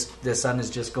 It's just, the sun is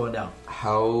just going down.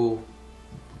 How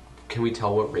can we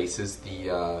tell what races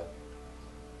the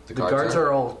The guards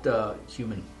are all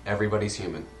human. Everybody's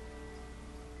human.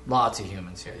 Lots of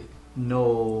humans here.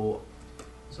 No...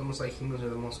 It's almost like humans are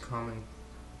the most common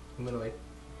humanoid.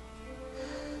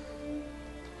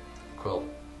 Quill.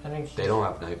 I think They don't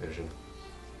have night vision.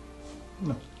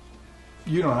 No.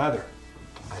 You don't either.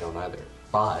 I don't either.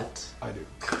 But I do.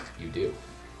 you do.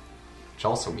 Which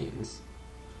also means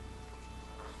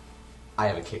I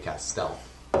have a kick-ass stealth.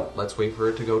 Let's wait for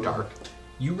it to go dark.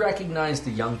 You recognize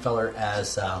the young feller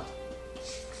as the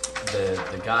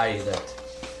guy that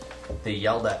they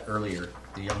yelled at earlier.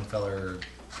 The young feller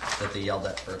that they yelled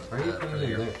at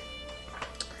earlier.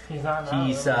 he's not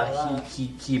now.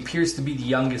 He appears to be the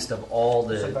youngest of all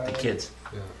That's the about it. kids,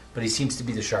 Yeah. but he seems to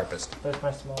be the sharpest. That's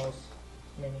my smallest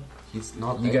mini. He's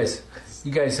not You there.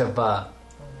 guys have I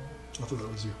thought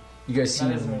that was you. you guys see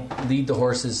That is him me. lead the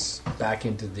horses back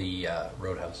into the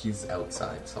roadhouse. He's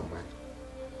outside somewhere.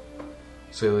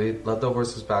 So they let the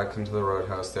horses back into the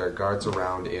roadhouse. There are guards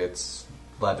around. It's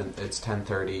 11. It's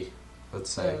 10:30. Let's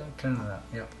say. Kind of that.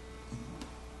 Yep.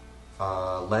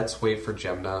 Let's wait for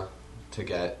Gemna to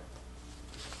get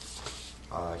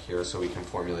here so we can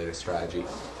formulate a strategy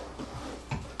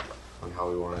on how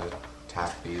we want to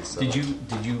attack these. So Did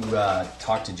you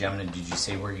talk to Gemini? Did you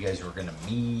say where you guys were going to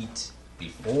meet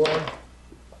before?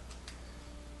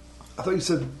 I thought you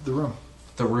said the room.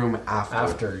 the room after?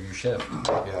 After your shift.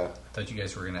 Yeah, I thought you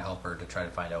guys were going to help her to try to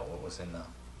find out what was in the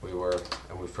we were,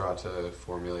 and we forgot to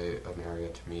formulate an area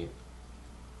to meet.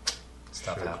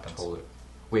 stuff. Should've Happens. told her.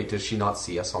 Wait, does she not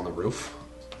see us on the roof?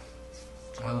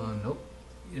 Nope.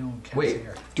 You can't Wait. see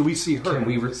her. Do we see her? Can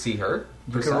we see her?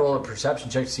 You can roll a perception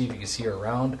check to see if you can see her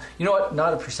around. You know what?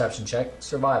 Not a perception check.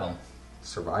 Survival.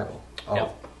 Survival.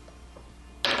 Oh,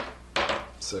 Yep.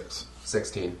 6.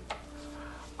 16.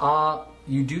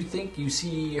 You do think you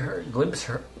see her, glimpse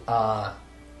her,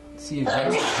 see a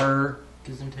glimpse of her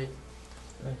Gesundheit.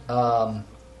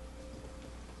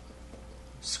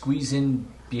 squeeze in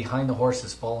behind the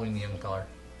horses, following the young feller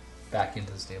back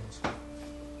into the stables.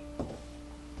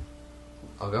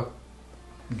 I'll go.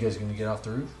 You guys gonna get off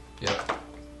the roof? Yep.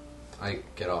 I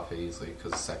get off it easily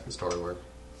because the second story work.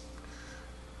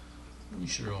 You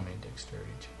should roll me a dexterity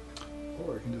check.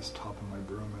 Or I can just top on my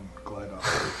broom and glide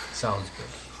off. Sounds good.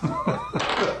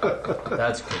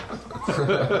 That's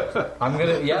good. I'm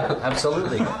gonna, yeah,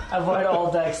 absolutely. Avoid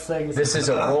all dex things. This is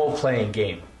a role-playing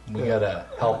game. We gotta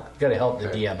help the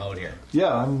DM out here.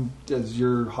 Yeah, as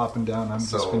you're hopping down, I'm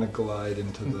just So- going to glide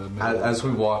into the middle. As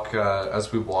we walk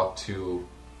to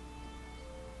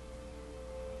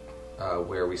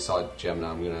where we saw Gemna,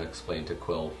 I'm going to explain to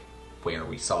Quill where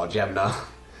we saw Gemna.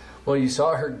 Well, you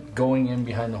saw her going in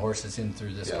behind the horses in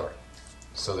through this Yeah. door.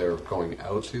 So they're going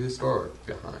out through this door or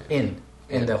behind? In.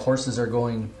 And the horses are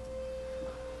going,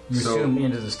 you So- assume,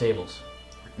 into the stables.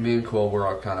 Me and Quill were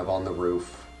all kind of on the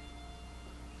roof.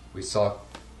 We saw...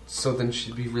 So then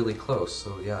she'd be really close.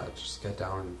 So yeah, just get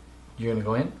down and You're gonna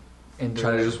go in? And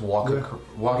try to just walk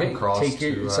across Take to...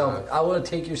 yourself. I want to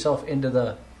take yourself into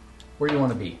the where you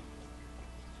want to be.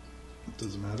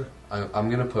 Doesn't matter. I'm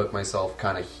going to put myself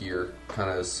kind of here, kind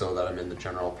of so that I'm in the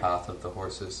general path of the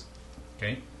horses.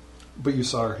 Okay. But you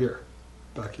saw her here.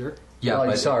 Back here? Yeah, Well,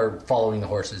 you but saw her following the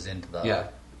horses into the. yeah,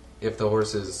 if the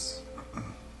horses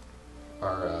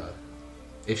are,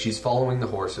 if she's following the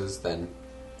horses, then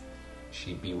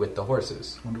she'd be with the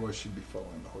horses. I wonder why she'd be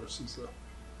following the horses,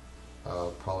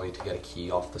 though. Probably to get a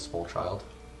key off the small child.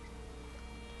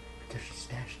 Because she's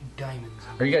stashing diamonds.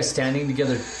 Are you guys standing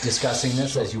together discussing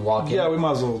this as you walk in? Yeah, we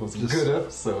might as well just...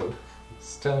 episode.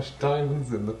 Stash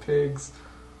diamonds in the pigs.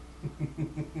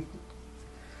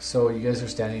 So you guys are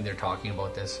standing there talking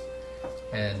about this,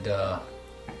 and Do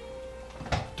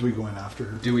we go in after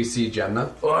her? Do we see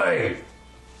Gemna? oi!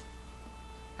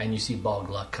 And you see Bog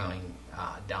Luck coming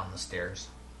down the stairs.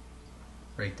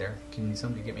 Right there. Can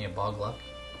somebody get me a Bog Luck?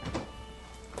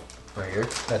 Right here.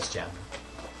 That's Jam.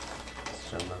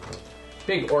 Gemna.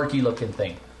 Big orky looking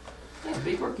thing. Yeah,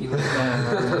 big orky.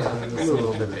 It's a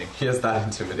little bit big. He has that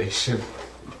intimidation.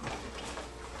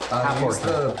 Half Use orc.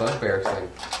 the bugbear thing.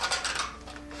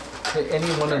 Any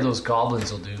one of those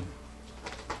goblins will do.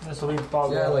 This will be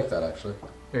bog. Yeah, I like that actually.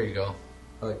 There you go.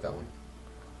 I like that one.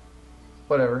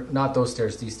 Whatever. Not those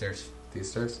stairs, these stairs.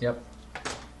 These stairs? Yep.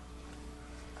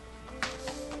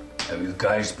 Have you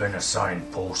guys been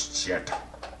assigned posts yet?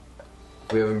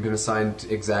 We haven't been assigned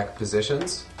exact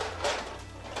positions.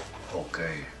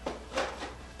 Okay.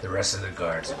 The rest of the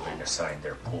guards have been assigned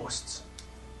their posts.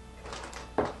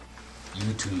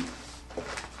 You two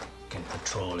can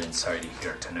patrol inside of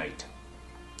here tonight.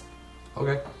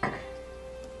 Okay.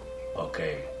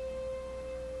 Okay.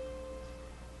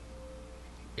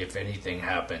 If anything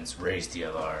happens, raise the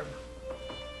alarm.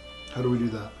 How do we do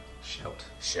that? Shout.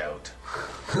 Shout.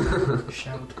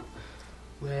 Shout.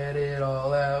 Let it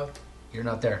all out. You're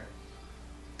not there.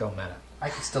 Don't matter. I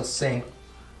can still sing.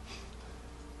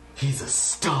 He's a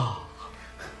star.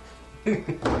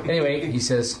 Anyway, he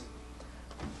says,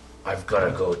 I've got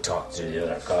to go talk to the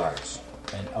other guards.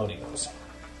 and out he goes.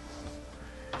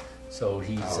 So I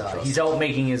don't trust he's out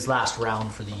making his last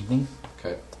round for the evening.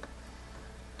 Okay.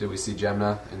 Did we see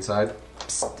Gemna inside?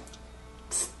 How's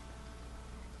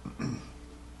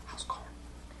it going?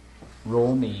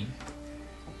 Roll me.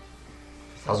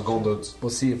 How's it going, dudes? We'll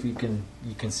see if you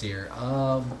can see her.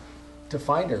 To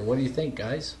find her, what do you think,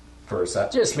 guys?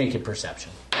 Perception. Just make it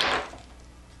perception.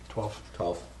 12.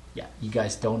 12. Yeah, you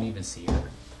guys don't even see her.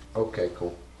 Okay,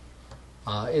 cool.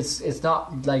 It's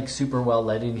not like super well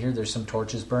lit in here. There's some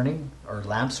torches burning, or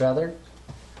lamps rather,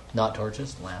 not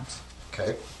torches, lamps.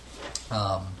 Okay.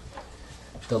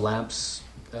 The lamps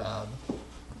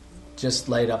just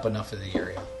light up enough of the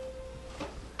area.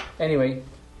 Anyway,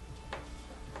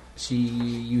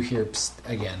 you hear psst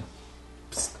again.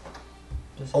 Psst.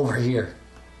 Over here.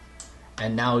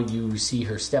 And now you see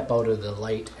her step out of the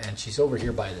light, and she's over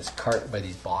here by this cart, by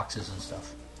these boxes and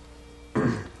stuff.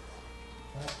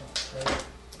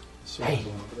 So Hey. we're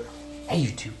going over there. Hey,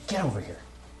 you two, get over here.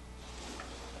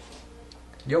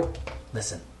 Yo.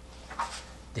 Listen,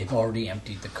 they've already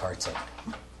emptied the carts out.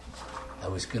 I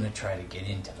was gonna try to get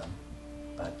into them,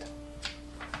 but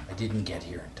I didn't get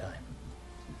here in time.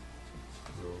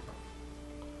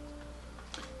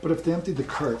 But if they emptied the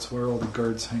carts, why are all the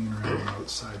guards hanging around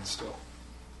outside still?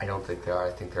 I don't think they are.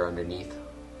 I think they're underneath.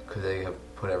 Could they have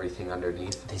put everything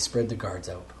underneath? They spread the guards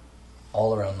out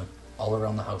all around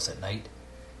the house at night,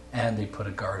 and they put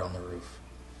a guard on the roof.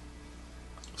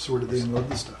 So where did they unload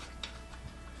the stuff?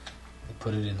 They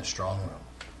put it in the strong room.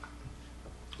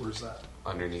 Where's that?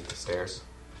 Underneath the stairs.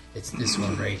 It's this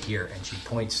one right here, and she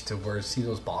points to where, see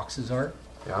those boxes are?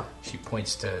 Yeah. She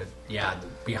points to,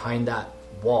 behind that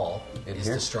wall In is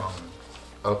here? the strong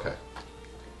room. Okay. And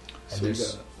So you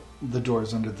there's, got the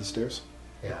doors under the stairs?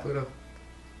 yeah. Pluto,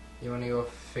 you want to go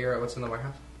figure out what's in the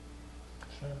warehouse?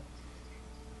 Sure.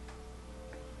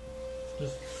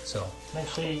 Just So make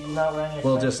sure you're not wearing your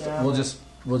we'll fancy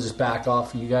armor. just back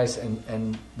off, you guys,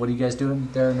 and what are you guys doing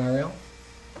there in Ariel?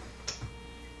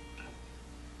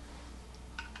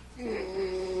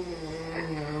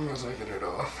 I'm not taking it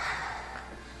off.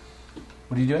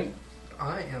 What are you doing?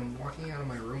 I am walking out of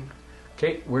my room.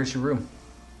 Okay, where's your room?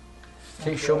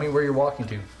 Okay, show me where you're walking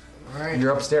to. Alright.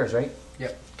 You're upstairs, right?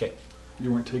 Yep. Okay.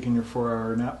 You weren't taking your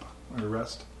 4-hour nap or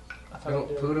rest? I thought No, you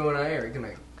did. Pluto and I are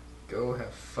gonna go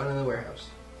have fun in the warehouse.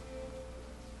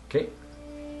 Okay.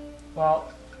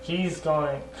 Well, he's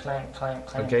going clank, clank,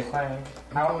 clank, Okay. clank.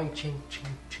 I'm Out. going chink, chink,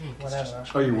 chink. It's Whatever.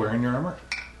 just- Oh, you're wearing your armor?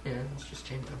 yeah, it's just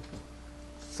chain them.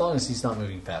 As long as he's not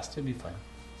moving fast, he'll be fine.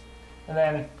 And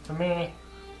then for me,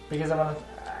 because I want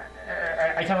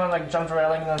to, I kind of like jump the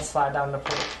railing and then slide down the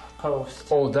post.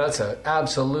 Oh, that's a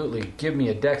absolutely. Give me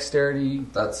a dexterity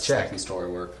That's check. second story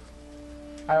work.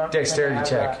 I don't Dexterity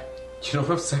think I have check. You don't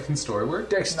have second story work?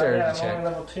 That. Dexterity No, yeah, I'm check. only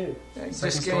level 2. Yeah, Second just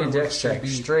give me a story dex work should check. be-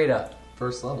 Straight up.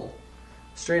 First level.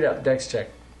 Straight up, dex check.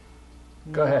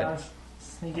 Go ahead.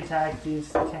 Sneak attack,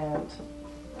 these can't.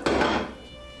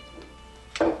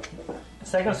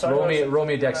 Second story. Roll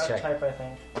me a dex check. Type, I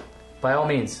think. By all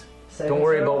means. Second Don't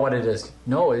worry story? about what it is.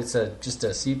 No, it's just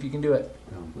to see if you can do it.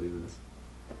 I don't believe this.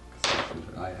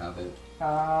 I have it.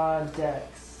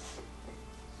 Dex.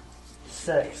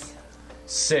 6.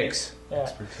 6. Yeah.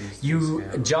 Expertise. You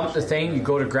jump the thing, you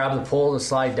go to grab the pole to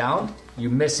slide down, you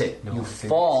miss it. No, You I think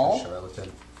fall, It's a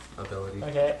charlatan ability.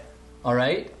 Okay.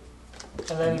 alright?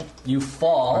 And then You Or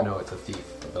fall. no, it's a thief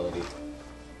ability.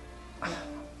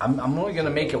 I'm only going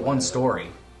to make it one story.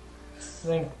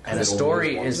 think And the Is it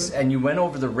story always is, one? and you went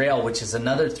over the rail, which is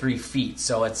another 3 feet,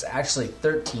 so it's actually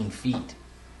 13 feet.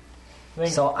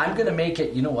 So I'm going to make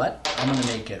it, you know what? I'm going to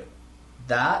make it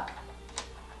that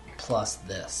plus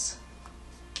this.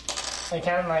 I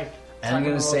can't like. And I'm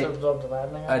gonna say- absorb the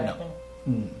landing. Or no.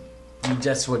 anything?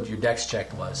 That's what your dex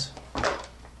check was.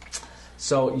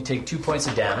 So you take 2 points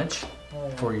of damage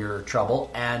for your trouble,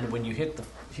 and when you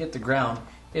hit the ground,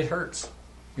 it hurts.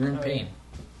 You're in pain.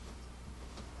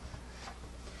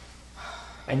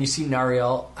 And you see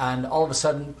Nariel, and all of a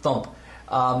sudden, thump.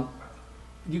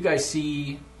 You guys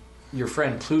see your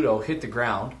friend Pluto hit the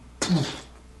ground,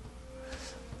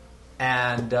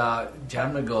 and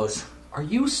Jamna goes, "Are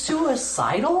you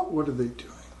suicidal?" What are they doing?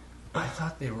 I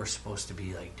thought they were supposed to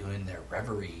be like doing their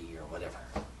reverie or whatever.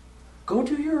 Go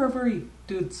do your reverie,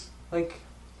 dudes. Like,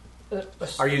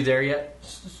 are you there yet?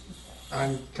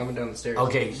 I'm coming down the stairs.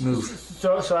 Okay, move.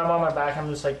 So I'm on my back. I'm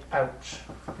just like, ouch.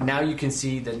 Now you can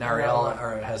see that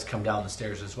Nariel has come down the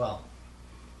stairs as well.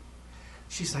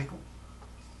 She's like,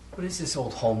 "What is this,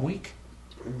 old home week?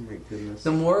 Oh my goodness.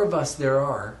 The more of us there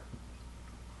are,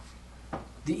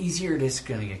 the easier it is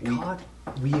going to get We- caught."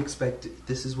 We expected.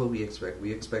 This is what we expect.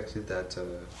 We expected that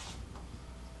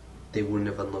they wouldn't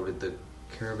have unloaded the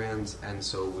caravans, and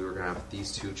so we were gonna have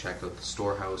these two check out the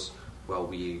storehouse while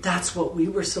we. That's what we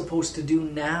were supposed to do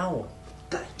now.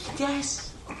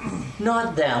 Yes,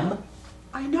 not them.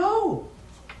 I know.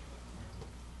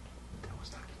 That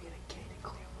was not communicated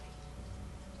clearly.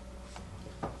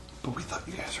 But we thought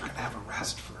you guys were going to have a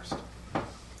rest first.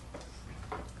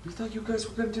 We thought you guys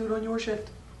were gonna do it on your shift.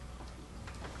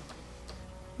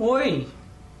 Oi.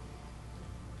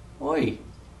 Oi.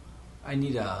 I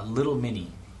need a little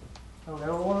mini. A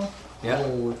little one? Yeah. A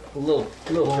little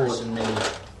person mini.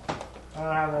 I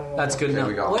don't have any. That's good There enough.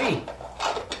 we go. Oi.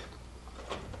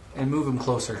 And move him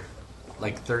closer.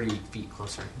 Like 30 feet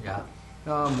closer. Yeah.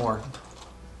 More.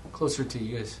 Closer to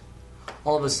you guys.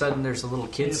 All of a sudden there's a little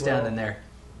kid He's standing there.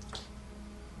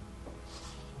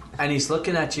 And he's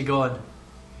looking at you going,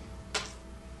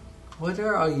 "What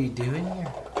are you doing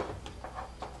here?"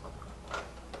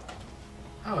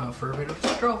 I'm out for a bit of a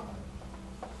stroll.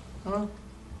 Huh?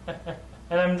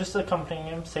 And I'm just accompanying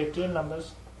him. Safety in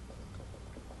numbers.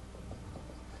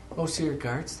 Oh, so you're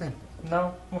guards then?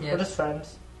 No, we're Yeah. just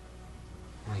friends.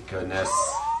 My goodness.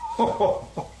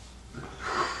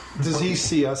 Does he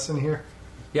see us in here?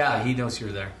 Yeah, he knows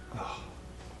you're there.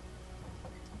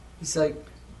 He's like,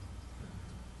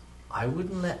 "I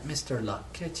wouldn't let Mr.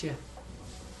 Luck get you.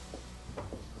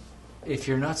 If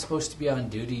you're not supposed to be on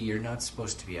duty, you're not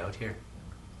supposed to be out here.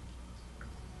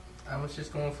 I was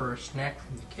just going for a snack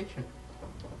from the kitchen.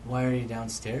 Why are you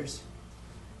downstairs?"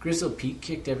 Grizzle Pete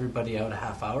kicked everybody out a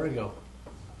half hour ago.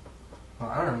 Well,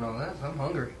 I don't know that. I'm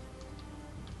hungry.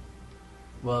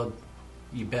 Well,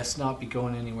 you best not be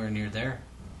going anywhere near there.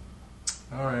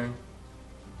 All right.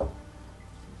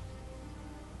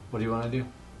 What do you want to do?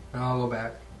 I'll go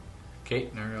back. Okay,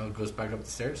 Nuriel goes back up the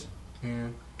stairs. Yeah.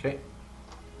 Okay.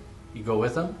 You go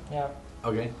with him? Yeah.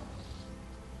 Okay. And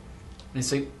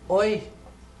he's like, Oi!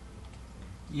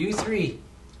 You three.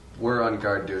 We're on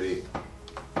guard duty.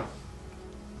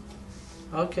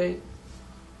 Okay.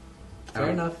 Fair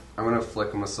enough. I'm gonna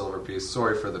flick him a silver piece.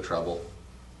 Sorry for the trouble.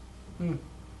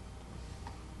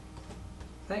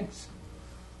 Thanks.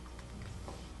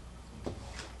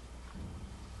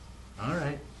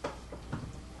 Alright.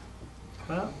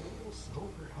 Well,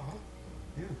 Silver,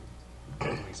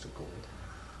 huh? Waste of gold.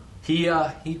 he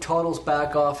toddles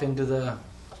back off into the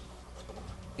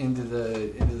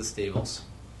stables.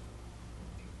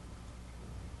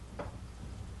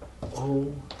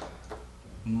 Oh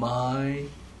my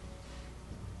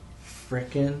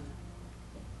frickin'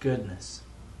 goodness.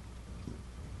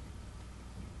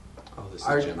 Oh, this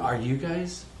is Jimmy. Are you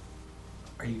guys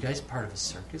part of a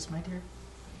circus, my dear?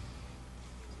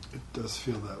 It does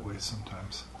feel that way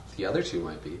sometimes. The other two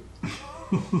might be.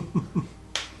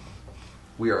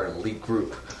 We are an elite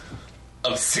group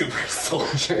of super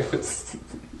soldiers.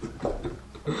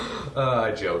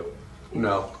 I joke.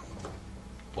 No.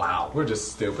 Wow. We're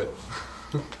just stupid.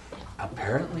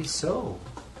 Apparently so.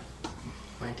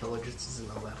 My intelligence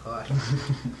isn't all that hot.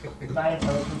 My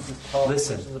intelligence is 12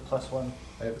 Listen. versus a +1.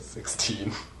 I have a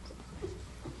 16.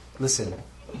 Listen.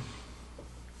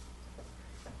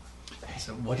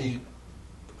 So what do you...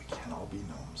 We can't all be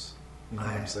gnomes. You know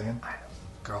what I'm saying?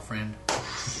 Girlfriend?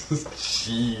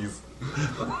 Jeez.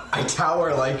 I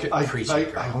tower like... I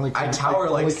only I can, tower I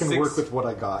like only can 6 work with what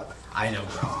I got. I know,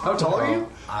 girl. How tall are you?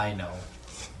 I know.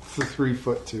 For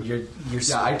 3'2". You're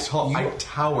Yeah, I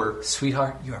tower.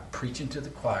 Sweetheart, you are preaching to the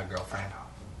choir, girlfriend.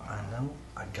 I know.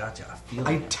 I got you. I feel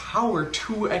I it. tower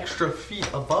 2 extra feet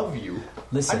above you.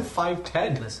 Listen. I'm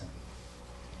 5'10". Listen.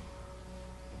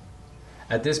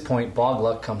 At this point,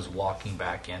 Bogluck comes walking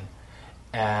back in,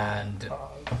 and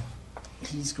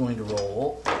he's going to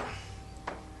roll.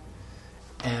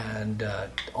 And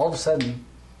all of a sudden,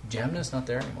 Jamna's not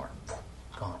there anymore.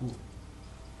 Gone.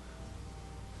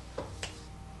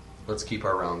 Let's keep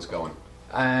our rounds going.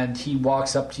 And he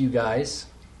walks up to you guys.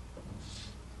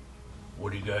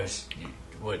 What do you guys...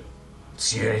 What?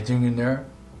 See anything in there?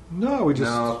 No, we just...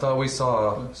 No, I thought we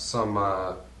saw some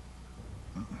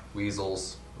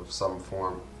weasels of some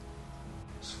form.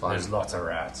 It's fun. There's lots of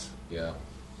rats. Yeah.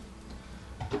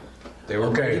 They were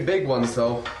Okay. pretty big ones,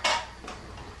 though.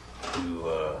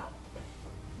 You,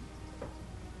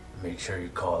 make sure you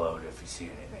call out if you see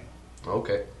anything.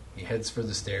 Okay. He heads for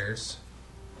the stairs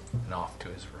and off to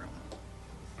his room.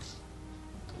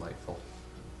 Delightful.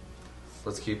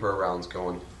 Let's keep our rounds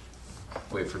going.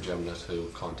 Wait for Gemna to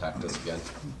contact us again.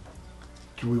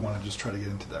 Do we want to just try to get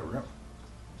into that room?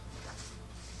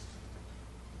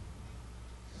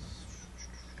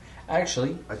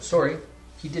 Actually, sorry,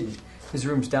 he didn't. His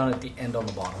room's down at the end on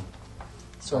the bottom.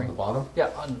 Sorry. On the bottom? Yeah,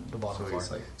 on the bottom So floor.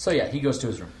 he's like- So yeah, he goes to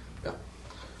his room. Yeah.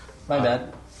 My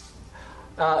bad.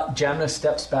 Jamna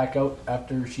steps back out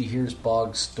after she hears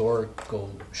Bog's door go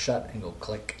shut and go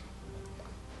click.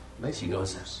 Nice. She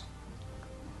goes,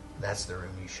 "That's the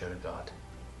room you should have got.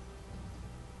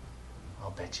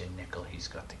 I'll bet you a nickel he's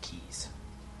got the keys."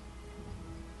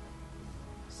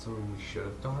 So we should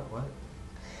have got what?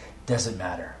 Doesn't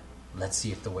matter. Let's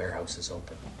see if the warehouse is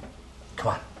open.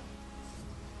 Come on.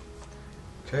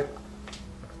 Okay.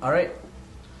 All right.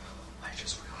 I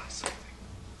just realized something.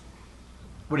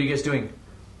 What are you guys doing?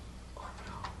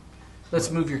 Let's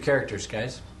move your characters,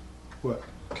 guys. What?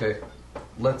 Okay.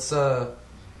 Let's how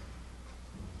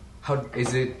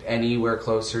is it anywhere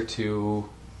closer to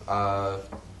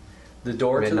The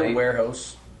door to the Midnight?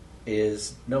 warehouse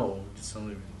is it's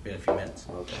only been a few minutes.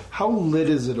 okay. How lit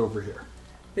is it over here?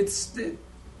 It's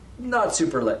not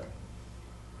super lit.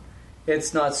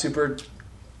 It's not super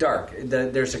dark.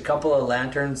 There's a couple of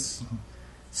lanterns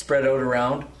spread out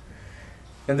around,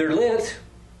 and they're lit,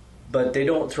 but they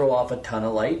don't throw off a ton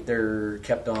of light. They're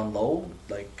kept on low,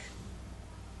 like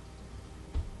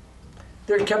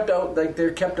they're kept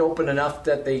open enough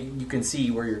that you can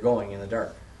see where you're going in the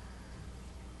dark.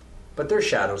 But there's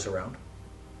shadows around,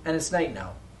 and it's night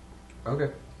now.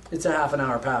 Okay. It's a half an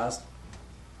hour past.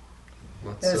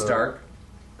 Let's, And it's dark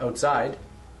outside.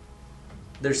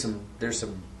 There's some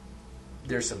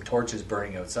torches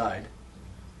burning outside.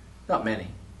 Not many.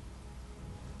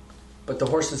 But the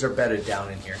horses are bedded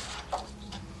down in here.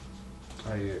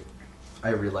 I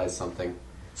realized something.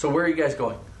 So where are you guys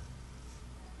going?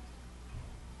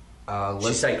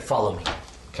 She's like, follow me.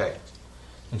 Okay.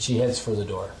 And she heads for the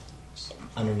door.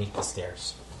 Underneath the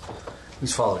stairs.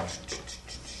 Who's following?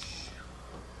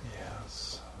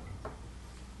 Yes.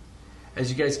 As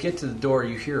you guys get to the door,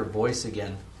 you hear a voice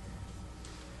again.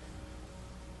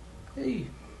 Hey,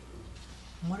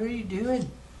 what are you doing?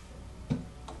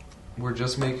 We're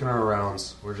just making our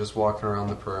rounds. We're just walking around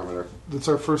the perimeter. It's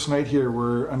our first night here.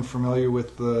 We're unfamiliar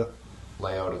with the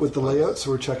Layout of with the place. layout, so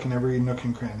we're checking every nook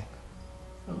and cranny.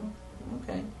 Oh,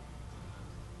 okay.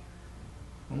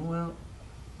 Oh, well,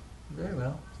 very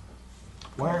well.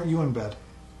 Why aren't you in bed?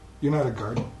 You're not a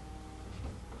guard.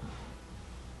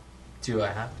 Do I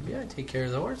have to be? I take care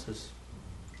of the horses.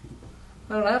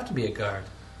 I don't have to be a guard.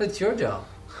 That's your job.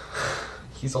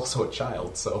 He's also a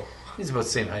child, so... He's about the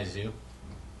same height as you.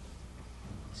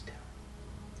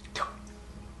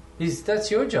 That's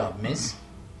your job, miss.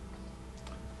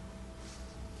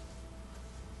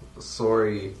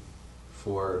 Sorry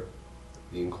for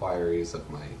the inquiries of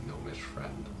my gnomish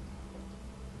friend.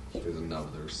 Here's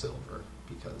another silver,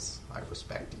 because I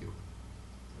respect you.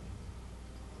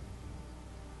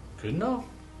 Good enough.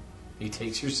 He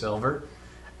takes your silver,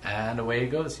 and away he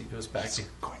goes. He goes back He's to...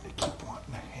 going to keep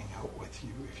wanting to hang out with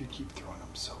you if you keep throwing him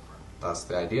silver. That's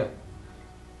the idea.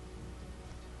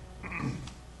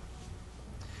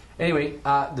 Anyway,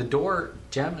 the door,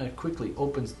 Jamna quickly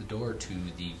opens the door to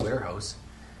the warehouse.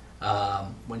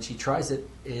 When she tries it,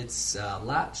 it's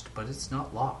latched, but it's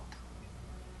not locked.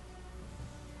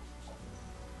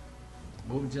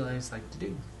 What would you guys like to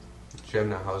do?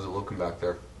 Jemna, how's it looking back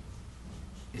there?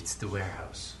 It's the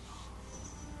warehouse.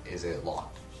 Is it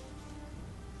locked?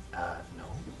 No.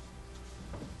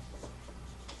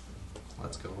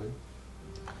 Let's go in.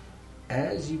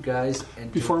 As you guys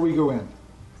enter... Before we go in,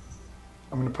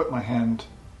 I'm going to put my hand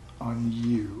on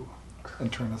you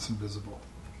and turn us invisible.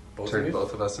 Turn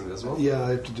both of us invisible? Yeah,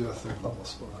 I have to do a third level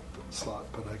slot,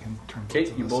 but I can turn both Okay,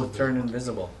 of you us both turn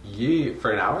invisible invisible.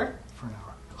 For an hour? for an hour.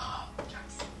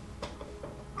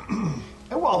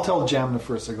 Well, I'll tell Jamna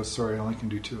first. I go, sorry, I only can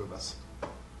do two of us.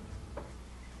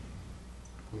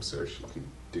 I'm sure she can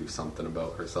do something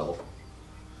about herself.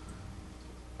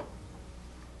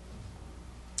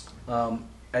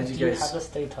 As Do you you guys... have to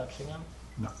stay touching him?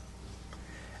 No.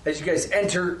 As you guys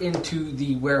enter into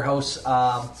the warehouse,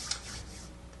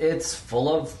 it's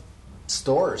full of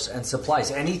stores and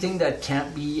supplies. Anything that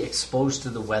can't be exposed to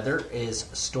the weather is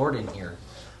stored in here.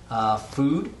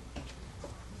 Food,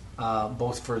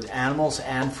 both for the animals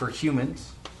and for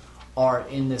humans, are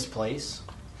in this place.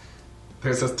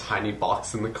 There's this tiny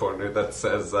box in the corner that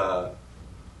says,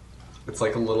 it's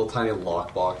like a little tiny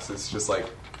lock box. It's just like,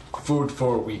 food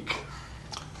for a week.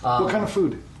 What kind of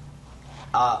food?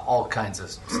 All kinds of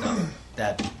stuff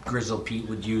that Grizzle Pete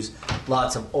would use.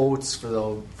 Lots of oats for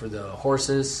the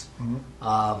horses.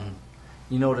 Mm-hmm.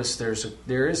 You notice there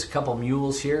is a couple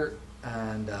mules here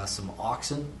and some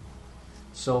oxen.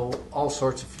 So all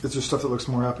sorts of... Is there stuff that looks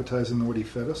more appetizing than what he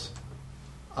fed us?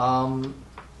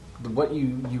 What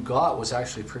you got was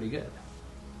actually pretty good.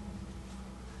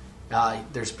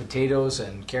 There's potatoes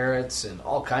and carrots and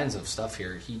all kinds of stuff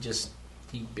here. He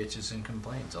bitches and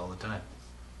complains all the time.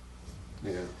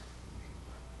 Yeah.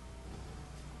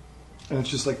 And it's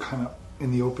just like kind of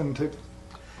in the open type?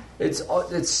 It's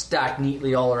stacked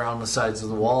neatly all around the sides of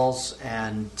the walls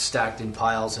and stacked in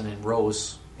piles and in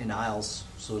rows, in aisles,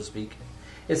 so to speak.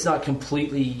 It's not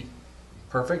completely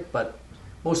perfect, but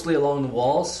mostly along the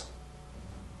walls.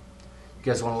 You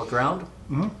guys want to look around?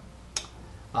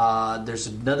 Mm-hmm. There's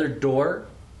another door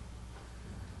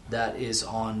that is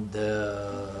on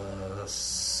the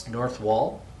north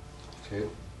wall. Okay.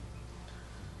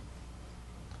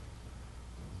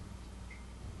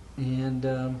 And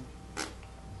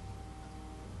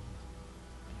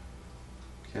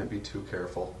Can't be too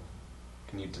careful.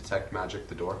 Can you detect magic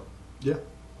the door? Yeah.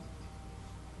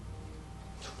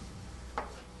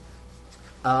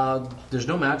 there's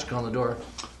no magic on the door.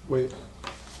 Wait,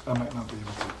 I might not be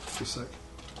able to. Just a sec.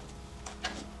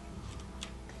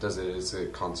 Is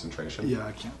it concentration? Yeah,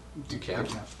 I can't. You can't?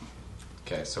 I can't.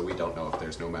 Okay, so we don't know if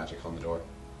there's no magic on the door.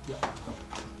 Yeah.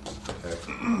 Okay.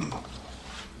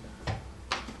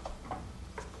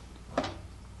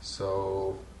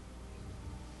 So...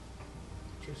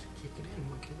 Just kick it in.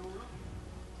 What can go wrong?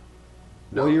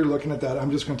 No. While you're looking at that,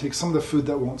 I'm just going to take some of the food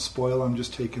that won't spoil. I'm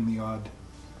just taking the odd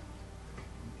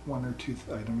one or two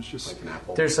items. Just Like an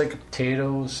apple. There's like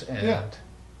potatoes and Yeah.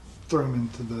 throw them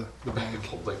into the bag.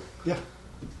 Like Yeah.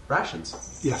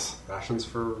 rations. Yes. Rations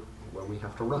for when we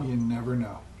have to run. You never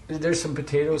know. there's some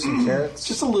potatoes and carrots.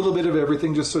 Just a little bit of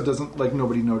everything, just so it doesn't, like,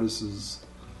 nobody notices.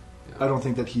 Yeah. I don't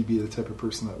think that he'd be the type of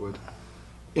person that would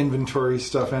inventory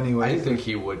stuff anyway. I think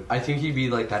he would. I think he'd be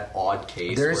like that odd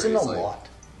case. There where isn't a he's like, lot,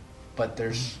 but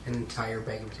there's. An entire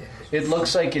bag of potatoes. It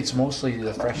looks like it's mostly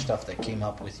the fresh stuff that came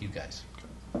up with you guys.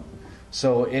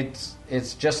 So it's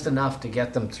just enough to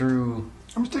get them through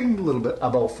I'm just taking a little bit.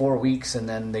 about 4 weeks, and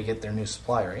then they get their new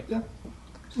supply, right? Yeah.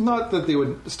 Not that they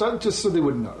would start, just so they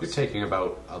wouldn't You're notice. taking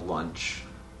about a lunch.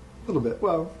 A little bit.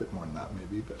 Well, a bit more than that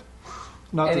maybe, but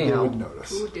not that they Anyhow. would notice.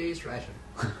 2 days ration.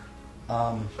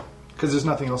 Because there's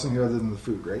nothing else in here other than the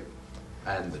food, right?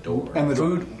 And the door. And the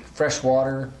Food, fresh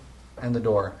water, and the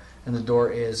door. And the door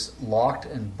is locked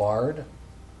and barred.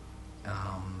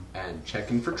 And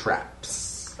checking for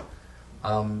traps.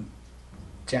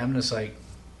 Jamna's like,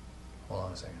 hold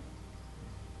on a second.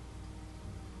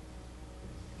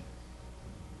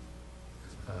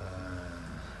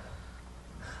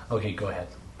 Okay, go ahead.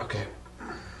 Okay.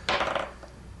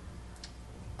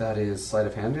 That is sleight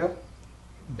of hand, yeah?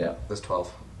 Yeah. That's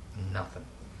 12. Nothing.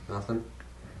 Nothing?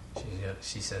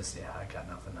 She says, yeah, I got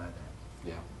nothing either.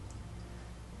 Yeah.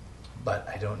 But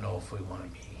I don't know if we want to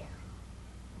be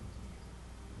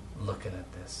looking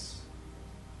at this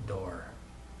door.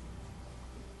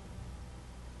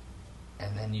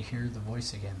 And then you hear the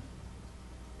voice again.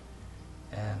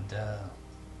 And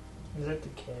Is it the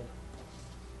kid?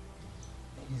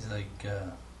 he's like,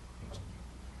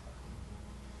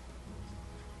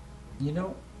 you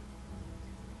know,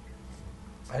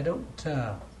 I don't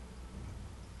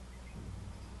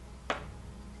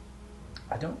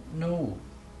know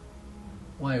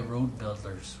why road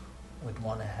builders would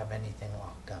want to have anything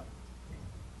locked up.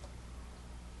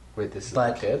 Wait, this is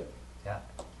But- the kid? Yeah,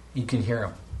 you can hear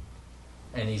him,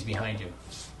 and he's behind you.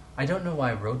 I don't know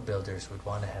why road builders would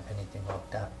want to have anything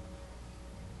locked up.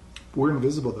 We're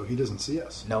invisible, though. He doesn't see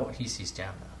us. No, he sees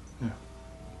Jamna. Yeah.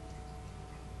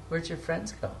 Where'd your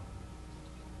friends go?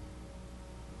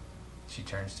 She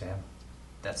turns to him.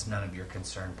 That's none of your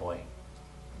concern, boy.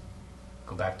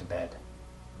 Go back to bed.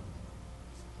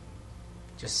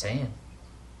 Just saying.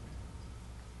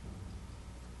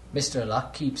 Mr.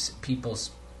 Luck keeps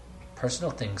people's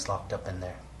personal things locked up in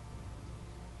there.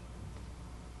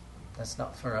 That's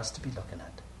not for us to be looking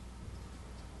at.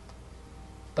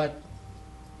 But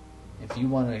if you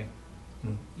want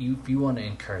to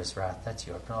incur his wrath, that's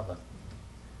your problem.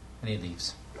 And he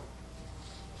leaves.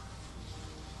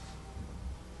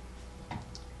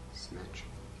 Snitch.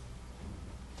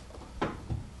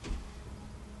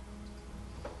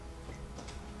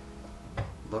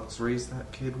 Lux raised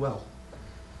that kid well.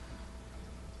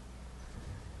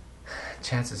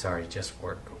 Chances are he just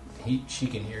worked. She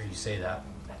can hear you say that,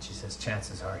 and she says,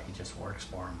 chances are he just works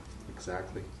for him.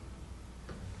 Exactly.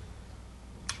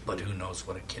 But who knows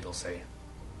what a kid will say.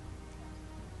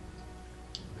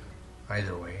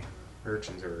 Either way,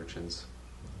 Urchins are urchins.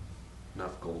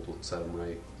 Enough gold will set them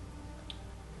right.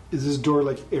 Is this door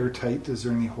like airtight? Is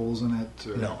there any holes in it?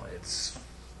 Or? no,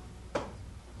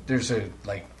 there's a,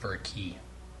 like, for a key.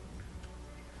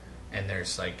 And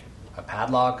there's, like, a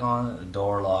padlock on it, a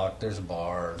door lock, there's a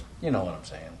bar. You know what I'm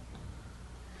saying.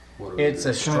 What are we It's a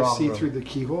gonna, Can I strong see room. through the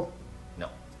keyhole? No,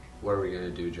 What are we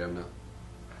gonna do, Gemna?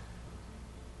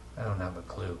 I don't have a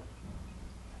clue.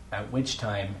 At which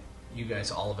time, you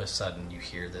guys all of a sudden, you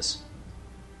hear this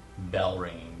bell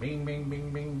ringing. Bing, bing,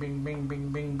 bing, bing, bing, bing, bing,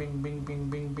 bing, bing, bing, bing,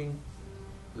 bing, bing.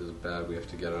 This is bad. We have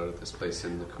to get out of this place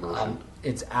in the commotion.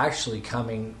 It's actually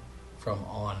coming from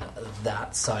on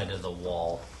that side of the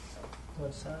wall,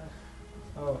 What's that?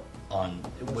 Oh,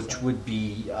 which would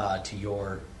be to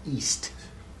your east.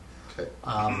 Okay.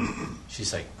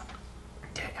 She's like,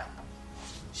 damn.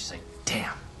 She's like,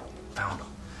 damn, found him.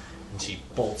 And she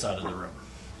bolts out of the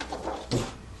room.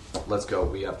 Let's go.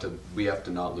 We have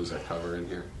to not lose our cover in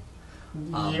here.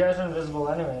 you guys are invisible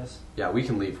anyways. Yeah, we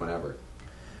can leave whenever.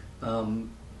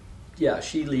 Yeah,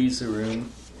 she leaves the room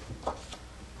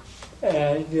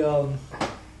and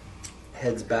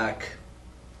heads back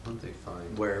What they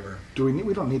find? wherever.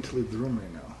 We don't need to leave the room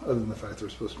right now, other than the fact that we're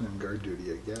supposed to be on guard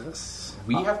duty, I guess.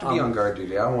 We have to be on guard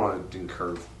duty. I don't want to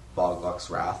incur Bogluck's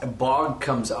wrath. Bog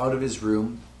comes out of his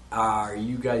room. Are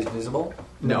you guys visible?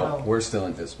 No, we're still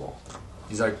invisible.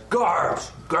 He's like,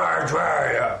 guards! Guards, where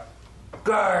are you?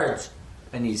 Guards!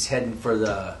 And he's heading for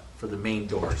the main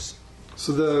doors.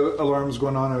 So the alarm's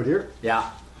going on out here. Yeah.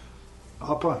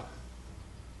 Hop on.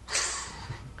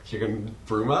 You can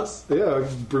broom us? Yeah,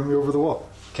 bring me over the wall.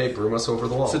 Okay, broom us over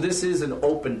the wall. So this is an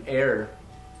open air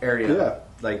area. Yeah.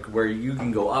 Like where you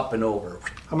can go up and over.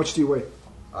 How much do you weigh?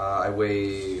 I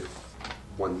weigh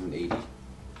 180.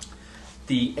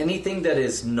 Anything that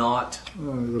is not A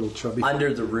little chubby.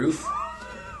 under the roof,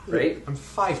 right? I'm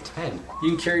 5'10". You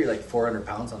can carry like 400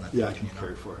 pounds on that Yeah, I thing, can you know?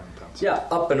 carry 400 pounds. Yeah,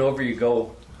 up and over you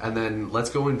go. And then let's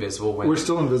go invisible when... We're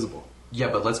still invisible. Yeah,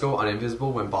 but let's go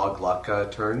uninvisible when Bog Luck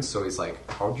turns. So he's like,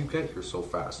 how'd you get here so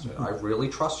fast? I really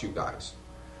trust you guys.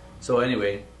 So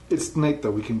anyway, It's night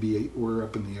though. We're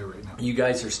up in the air right now. you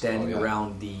guys are standing Oh, yeah.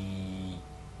 around the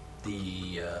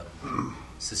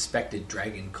suspected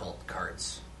dragon cult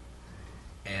carts,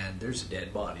 and there's a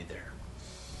dead body there.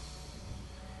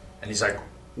 And he's like,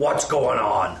 what's going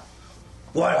on?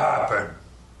 What happened?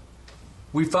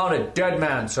 We found a dead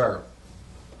man, sir.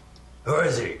 Who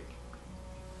is he?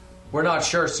 We're not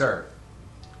sure, sir.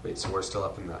 Wait, so we're still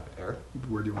up in the air?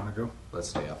 Where do you want to go? Let's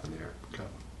stay up in the air. Okay.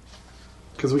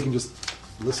 Because we can just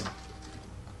listen.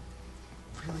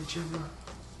 Really, Jim?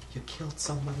 You killed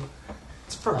somebody?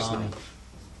 It's first night.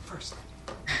 First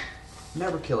night.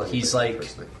 Never kill anybody. He's like-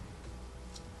 First night.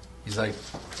 He's like,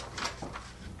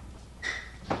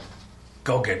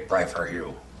 Go get Bryfer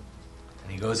Hugh.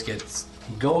 and he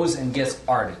goes and gets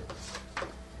Arden.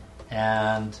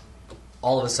 And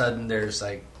all of a sudden there's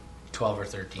like 12 or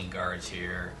 13 guards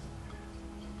here.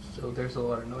 So there's a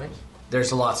lot of noise.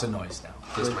 There's lots of noise now.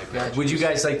 This Would might that- be... Would you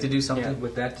guys like to do Yeah, something?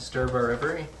 would that disturb our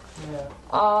reverie?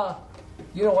 Yeah.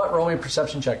 You know what? Roll me a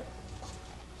perception check.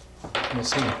 We'll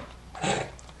see.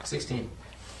 16.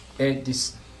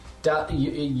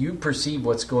 You perceive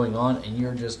what's going on, and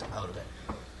you're just out of it.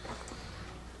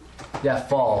 That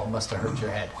fall must have hurt your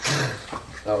head.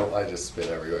 Oh, I just spit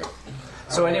everywhere.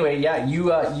 So anyway, yeah,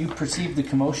 you perceive the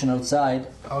commotion outside.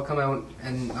 I'll come out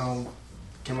and I'll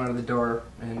come out of the door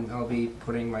and I'll be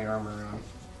putting my armor on.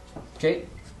 Okay,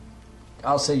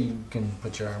 I'll say you can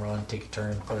put your armor on, take a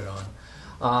turn, put it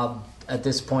on. At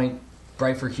this point,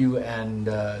 Bryfer Hugh and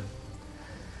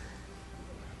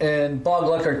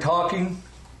Bogluck are talking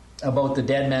about the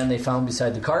dead man they found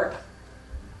beside the cart.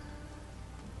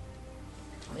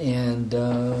 And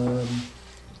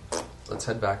Let's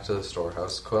head back to the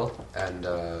storehouse, Quill, and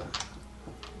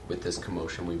with this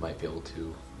commotion we might be able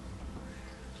to...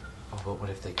 Oh, but what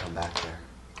if they come back there?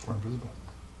 We're invisible.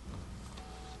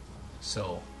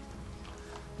 so,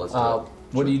 Let's do it.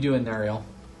 what are you doing, Ariel?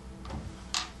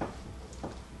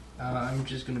 I'm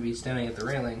just going to be standing at the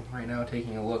railing right now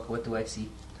taking a look. What do I see?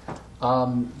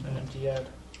 An empty yard.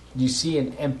 You see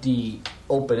an empty,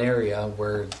 open area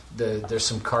where there's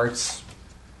some carts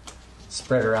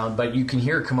spread around, but you can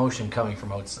hear commotion coming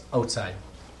from outside.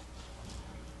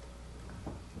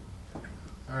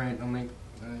 Alright,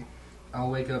 I'll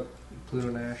wake up Pluto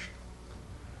Nash.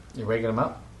 You're waking him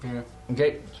up? Yeah.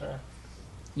 Okay. Sure.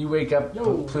 You wake up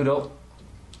Yo. Pluto.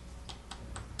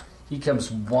 He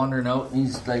comes wandering out, and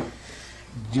he's like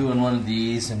doing one of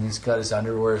these, and he's got his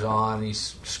underwears on,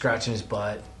 he's scratching his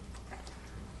butt.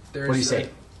 There's What do you say?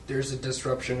 There's a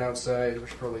disruption outside. We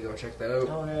should probably go check that out.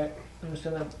 Okay. I'm just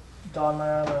gonna don my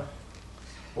armor.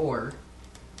 Or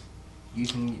you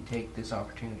can take this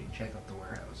opportunity to check out the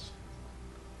warehouse.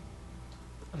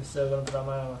 I'm still gonna put on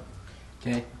my armor.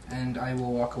 Okay, and I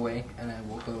will walk away and I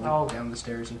will go Oh. down the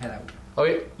stairs and head out.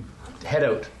 Okay, head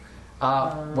out.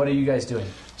 What are you guys doing?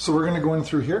 So we're going to go in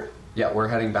through here. Yeah, we're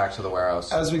heading back to the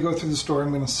warehouse. As we go through the store, I'm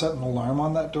going to set an alarm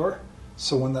on that door.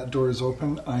 So when that door is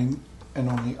open,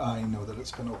 only I know that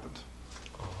it's been opened.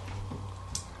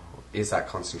 Is that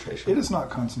concentration? It is not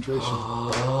concentration.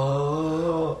 I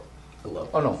love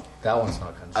Oh no, that one's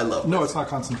not going I love No, it's not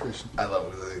concentration. I love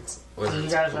wizards. So you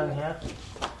guys are in here?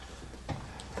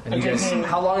 And you guys, Okay.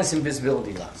 how long has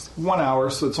invisibility last? 1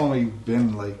 hour, so it's only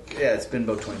been like... Yeah, it's been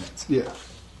about 20 minutes. Yeah.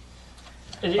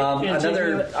 I'm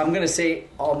going to say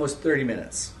almost 30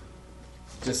 minutes.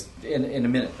 Just in a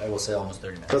minute, I will say almost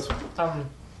 30 minutes. That's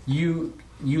You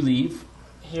leave.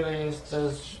 He leaves.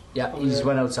 Does Yeah, he just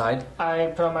went outside. I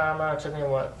put on my armor? It took me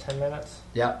what? 10 minutes?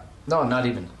 Yeah. No, not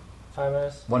even. 5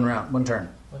 minutes? One round, one turn.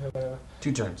 Okay, whatever.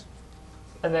 2 turns.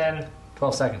 And then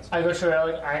 12 seconds. I go to the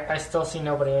railing. I still see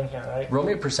nobody in here, right? Roll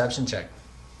me a perception check.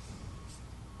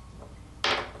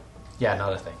 Yeah,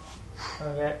 not a thing.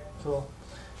 Okay, cool.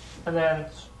 And then,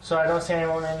 so I don't see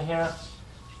anyone in here,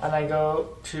 and I go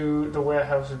to the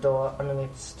warehouse door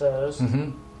underneath the stairs.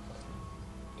 Mm-hmm.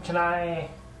 Can I...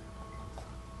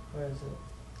 Where is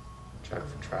it? Check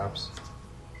for traps.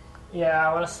 Yeah,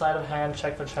 I want to sleight of hand,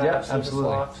 check for traps, Yeah, see if it's absolutely.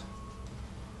 locked.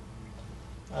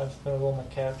 I'm just going to roll my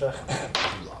character.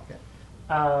 You lock it.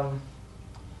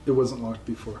 It wasn't locked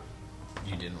before.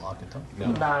 You didn't lock it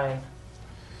though? 9.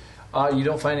 You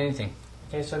don't find anything.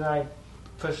 Okay, so then I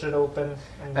push it open.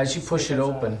 And As you push sneak it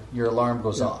inside. open, your alarm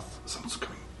goes off. Someone's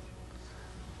coming.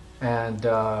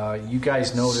 And you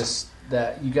guys notice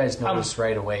that. You guys notice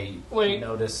right away. wait. You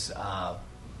notice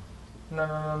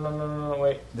No,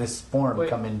 wait. this form Wait.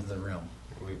 come into the room.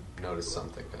 We noticed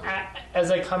something.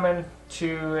 As I come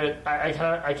into it, I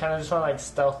kind of just want to like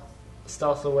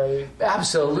stealth away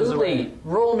Absolutely.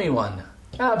 Roll me one.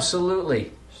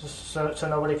 Absolutely. so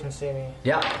nobody can see me.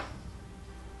 Yeah.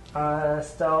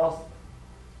 Stealth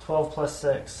 12 plus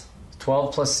 6.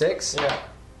 12 plus 6. Yeah.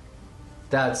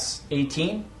 That's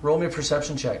 18. Roll me a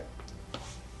perception check.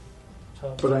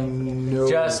 12 But I know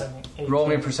Just roll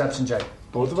me a perception check.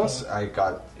 both of us. I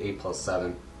got 8 plus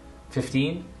 7.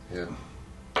 15. Yeah.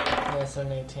 Yes,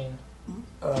 an 18.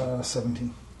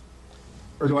 17.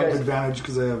 Or do I have guys- advantage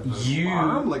because I have You-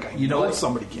 arm? Like I you know know what?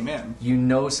 somebody came in. You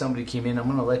know somebody came in. I'm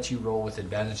going to let you roll with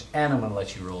advantage, and I'm going to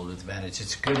let you roll with advantage.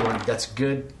 It's a good one. That's a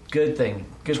good thing. Good thing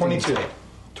to 22. say.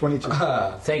 22.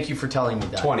 Thank you for telling me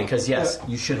that. 20. Because yes,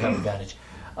 you should have advantage.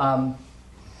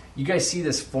 You guys see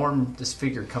this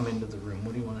figure come into the room.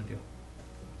 What do you want to do?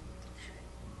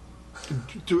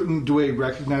 Do I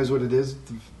recognize what it is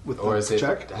with Or the is it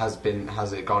check? has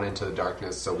it gone into the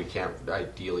darkness so we can't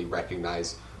ideally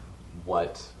recognize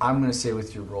what? I'm going to say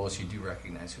with your rolls, you do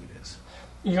recognize who it is.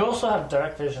 You also have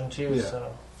dark vision too, Yeah.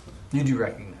 so. You do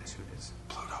recognize who it is.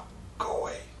 Pluto, go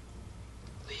away.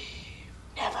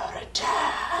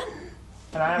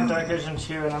 And I have dark vision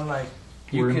too, and I'm like,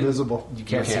 You We're can- invisible. You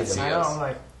can't, You can't see see them. I know, us. I'm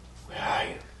like, Where are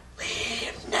you?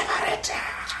 Leave, never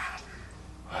return.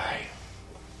 Why?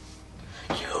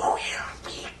 You will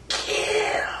be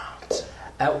killed.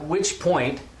 At which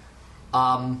point,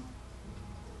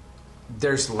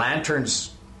 there's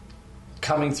lanterns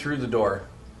coming through the door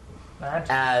man,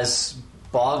 as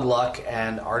Bogluck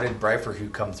and Arded Bryfer who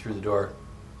come through the door.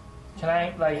 can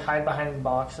I like hide behind the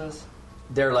boxes?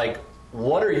 They're like,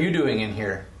 "What are you doing in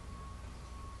here?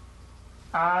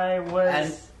 I was.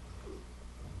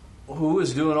 And who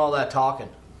is doing all that talking?"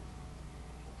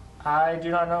 I do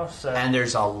not know, sir. And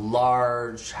there's a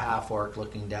large half orc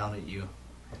looking down at you,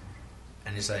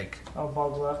 and he's like, Oh,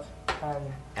 bug luck.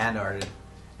 "And Arded,"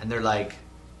 and they're like,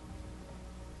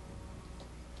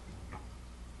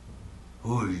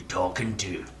 "Who are you talking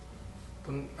to?"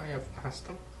 Wouldn't I have asked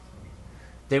him?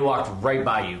 They walked right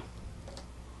by you,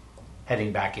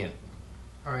 heading back in.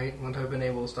 Alright, wouldn't I have been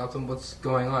able to stop them? What's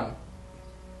going on?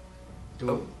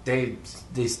 They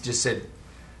just said,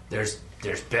 "There's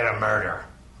been a murder.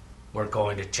 We're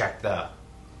going to check the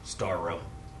storeroom."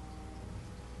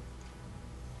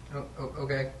 Oh,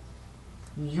 okay.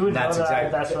 You would know That's that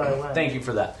exactly. that's where I went. Thank you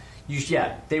for that.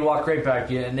 They walked right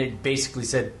back in, and they basically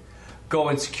said, "Go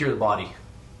and secure the body."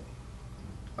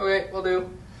 Okay, we'll do.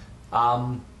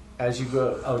 As you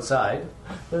go outside,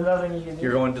 There's nothing you can do.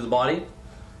 you're going to the body.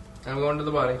 I'm going to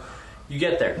the body. You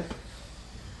get there.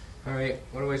 Alright,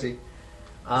 what do I see?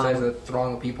 Besides a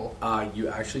throng of people. You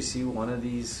actually see one of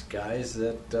these guys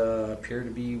that appear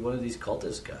to be one of these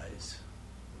cultist guys.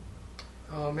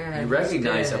 Oh man, You he's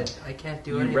recognize dead. him. I can't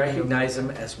do You anything. recognize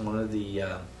him as one of the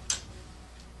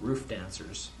roof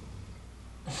dancers.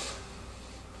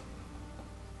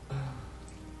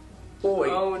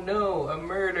 Oh no, a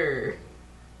murder.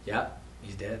 Yeah,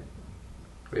 he's dead.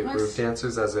 Wait, What? roof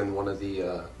dancers, as in one of the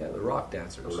Yeah, the rock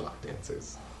dancers rock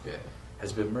dancers. Yeah.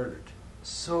 has been murdered.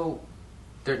 So,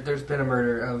 there's been a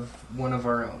murder of one of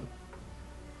our own.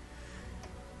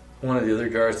 One of the other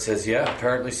guards says, "Yeah,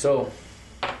 apparently so."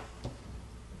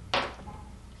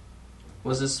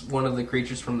 Was this one of the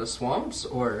creatures from the swamps,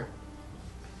 or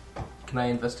can I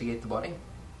investigate the body?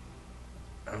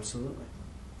 Absolutely.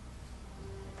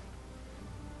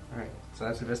 Alright, so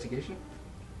that's investigation?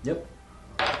 Yep.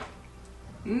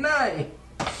 9!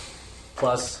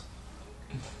 Plus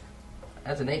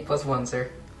That's an 8 plus 1, sir.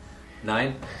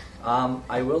 9.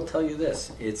 I will tell you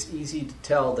this: it's easy to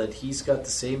tell that he's got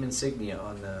the same insignia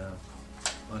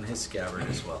on his scabbard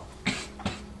as well.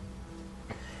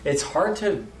 It's hard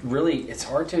to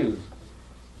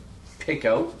pick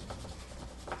out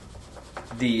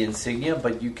the insignia,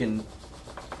 but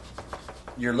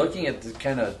you're looking at the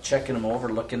kind of checking him over,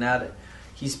 looking at it.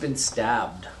 He's been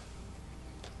stabbed.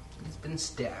 He's been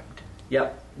stabbed.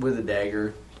 Yep, with a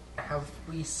dagger. Have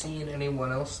we seen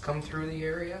anyone else come through the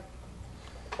area?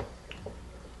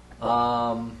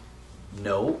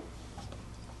 No.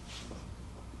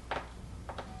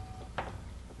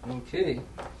 Okay.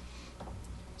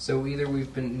 So either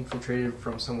we've been infiltrated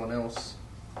from someone else,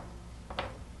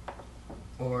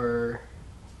 or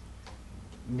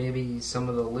maybe some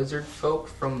of the lizard folk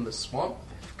from the swamp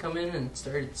have come in and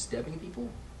started stabbing people?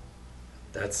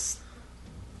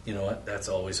 You know what? That's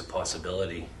always a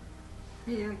possibility.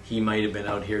 Yeah. He might have been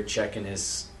out here checking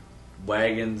his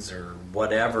wagons or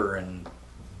whatever, and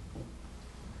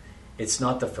it's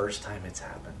not the first time it's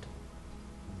happened.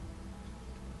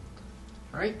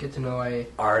 Alright, good to know I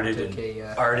Arded took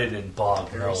a Arded and Bog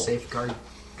very know. safe guard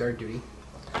duty.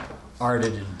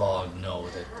 Arded and Bog know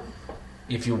that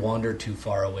If you wander too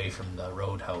far away from the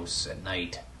roadhouse at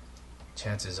night,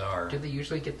 chances are Do they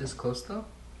usually get this close though?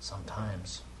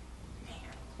 sometimes.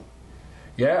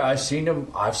 Yeah, I've seen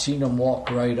them walk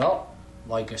right up,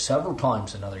 like several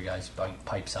times. Another guy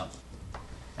pipes up,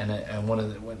 and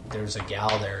there's a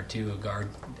gal there too, a guard,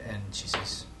 and she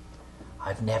says,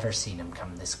 "I've never seen him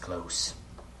come this close,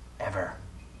 ever.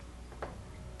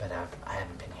 But I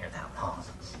haven't been here that long."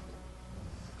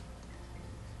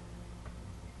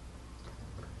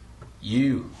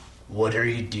 You, what are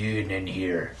you doing in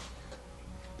here?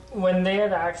 When they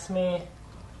had asked me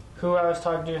who I was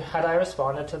talking to, had I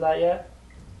responded to that yet?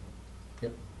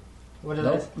 Yep. What did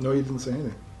Nope. No, you didn't say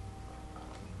anything.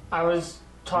 I was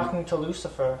talking to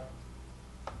Lucifer.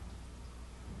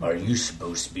 Are you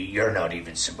supposed to be? You're not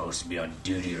even supposed to be on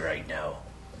duty right now.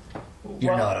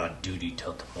 You're Well- not on duty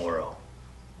till tomorrow.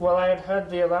 Well, I had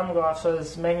heard the alarm go off, so I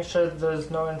was making sure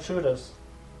there's no intruders.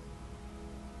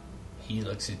 He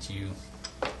looks at you.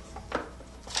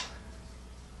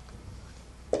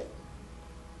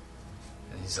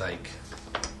 And he's like,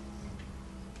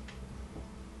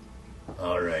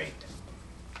 All right.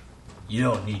 You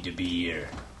don't need to be here.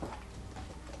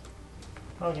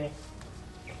 Okay.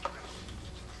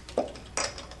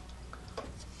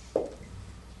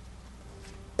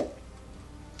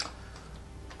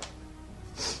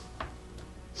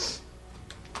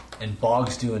 and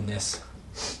Bog's doing this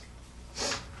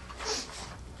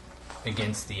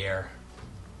against the air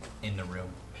in the room.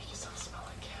 Make yourself smell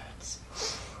like carrots.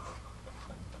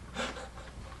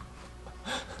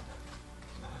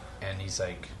 And he's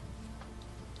like,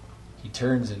 he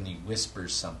turns and he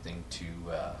whispers something to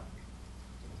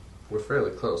We're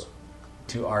fairly close.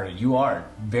 Arda. You are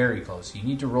very close. You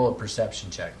need to roll a perception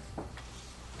check.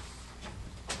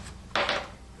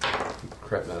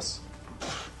 Crit miss.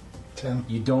 10.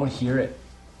 You don't hear it,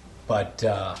 but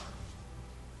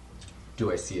Do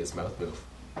I see his mouth move?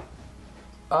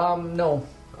 no,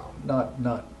 Oh,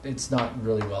 not. It's not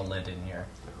really well lit in here.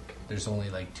 okay. There's only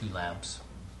like 2 lamps,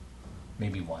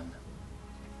 maybe 1.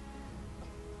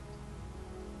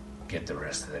 Get the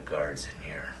rest of the guards in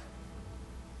here.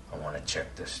 I want to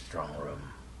check the strong room.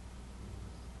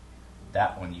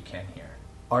 That one you can hear.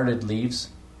 Arded leaves.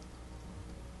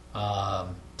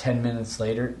 10 minutes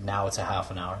later, now it's a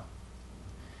half an hour.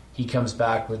 He comes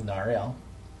back with Nariel.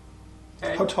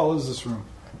 How tall is this room?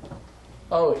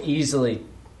 Oh, easily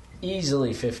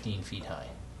 15 feet high.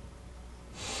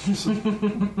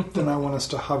 Then I want us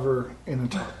to hover in a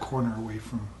top corner away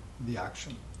from the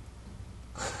action.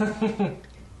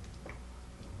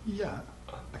 Yeah,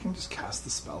 I can just cast the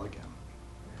spell again.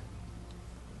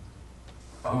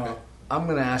 Okay. I'm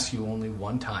going to ask you only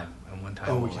one time, and one time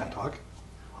Oh, we only. can't talk?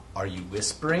 Are you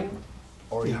whispering,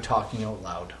 or are you Yeah. talking out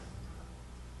loud?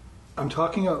 I'm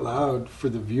talking out loud for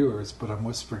the viewers, but I'm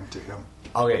whispering to him.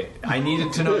 Okay, I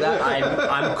needed to know that.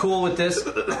 I'm cool with this.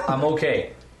 I'm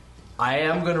okay. I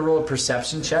am going to roll a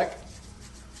perception check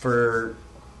to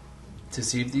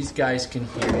see if these guys can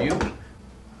hear you.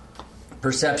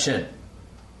 Perception.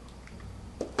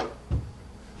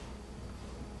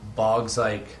 Bog's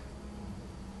like,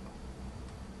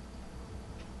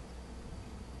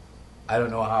 I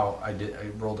don't know how I did. I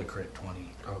rolled a crit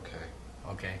 20. Okay.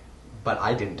 Okay. But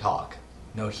I didn't talk.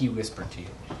 No, he whispered to you,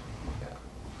 Yeah.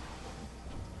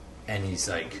 and he's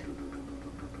like,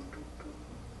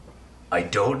 I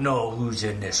don't know who's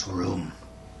in this room.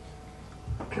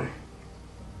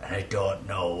 And I don't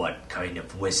know what kind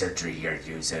of wizardry you're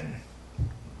using.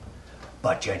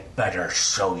 But you'd better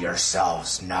show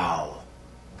yourselves now.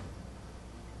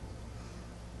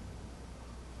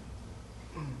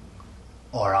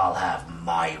 Or I'll have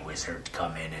my wizard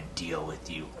come in and deal with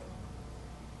you.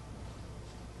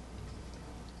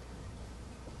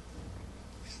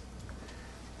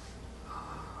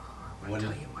 I'll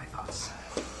tell you my thoughts.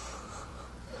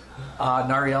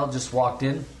 Nariel just walked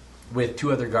in with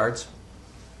 2 other guards.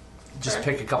 Just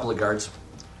pick a couple of guards.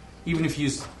 Even if you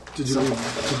use... Did you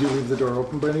leave the door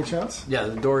open by any chance? Yeah,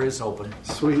 the door is open.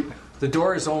 Sweet. The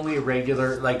door is only a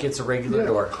regular, it's a regular Yeah.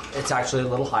 door. It's actually a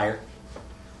little higher.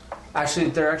 Actually,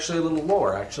 they're actually a little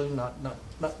lower. Actually, not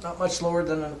much lower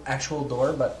than an actual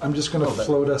door, but I'm just going a to little bit.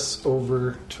 float us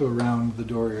over to around the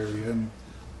door area and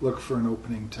look for an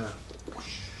opening to...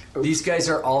 These guys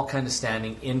are all kind of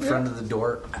standing in front of the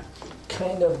door.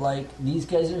 Kind of like, these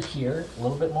guys are here, a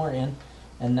little bit more in,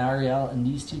 and Nariel and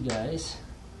these 2 guys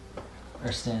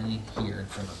are standing here in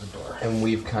front of the door. And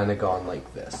we've kind of gone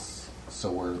like this.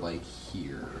 So we're like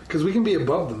here. Because we can be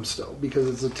above them still, because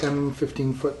it's a 10,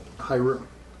 15 foot high room.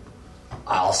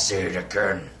 I'll say it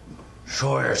again.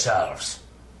 Show yourselves.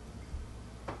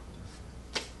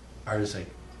 Arda's like,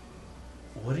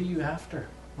 what are you after?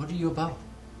 What are you about?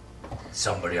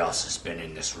 Somebody else has been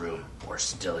in this room or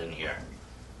still in here.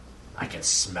 I can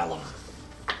smell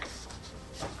them.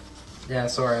 Yeah,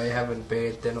 sorry, I haven't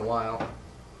bathed in a while.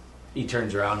 He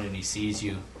turns around and he sees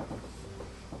you.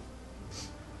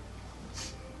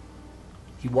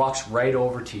 He walks right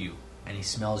over to you and he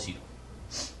smells you.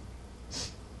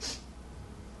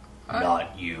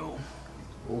 Not you.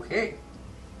 Okay.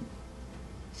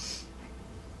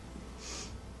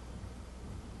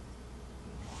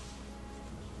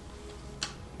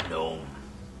 Gnome.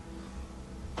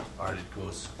 Ardit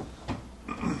goes,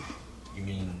 you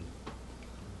mean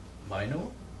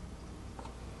Mino?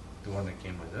 The one that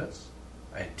came with us?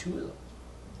 I had 2 of them.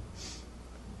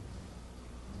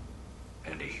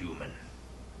 And a human.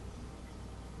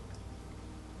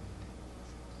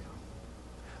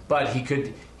 But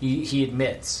he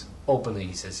admits openly,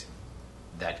 he says,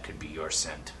 That could be your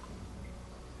scent.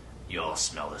 You all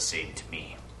smell the same to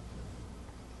me.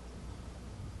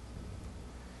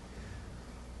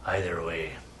 Either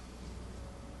way,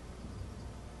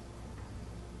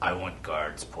 I want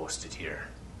guards posted here.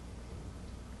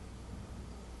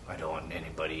 I don't want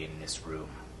anybody in this room.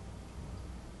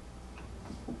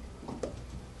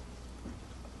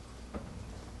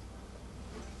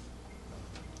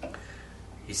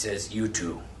 He says, you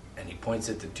two. and he points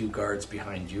at the 2 guards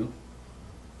behind you.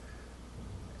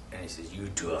 And he says, you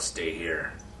two will stay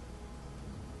here.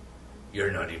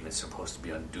 You're not even supposed to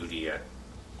be on duty yet.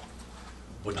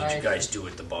 What did you guys do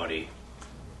with the body?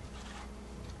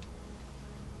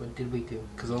 What did we do?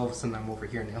 Because all of a sudden I'm over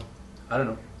here now. I don't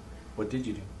know. What did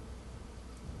you do?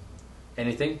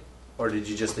 Anything? Or did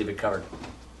you just leave it covered?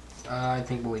 I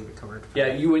think we'll leave it covered.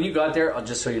 Yeah, when you got there,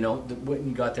 just so you know, when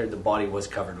you got there, the body was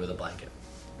covered with a blanket.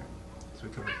 So we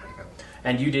covered it back up.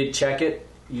 And you did check it.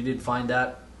 You did find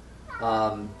that.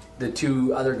 The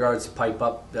 2 other guards pipe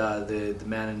up. The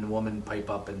man and the woman pipe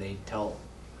up, and they tell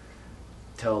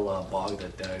Bog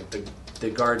that the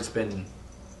guard's been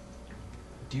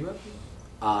Do you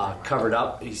have? covered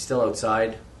up. He's still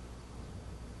outside.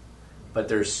 But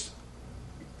there's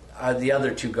the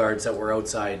other 2 guards that were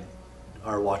outside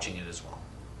are watching it as well.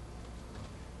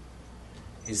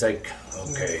 He's like,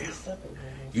 Okay,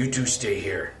 you two stay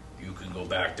here. You can go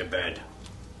back to bed.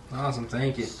 Awesome,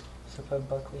 thank you. So put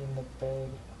Buckley in the bag.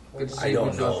 Good to I see don't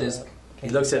we've got know. this. he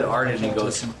looks at Arden and he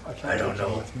goes, I don't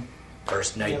know.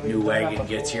 First night Yeah, we've New done that Wagon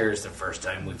gets before. here is the first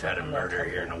time we've had a murder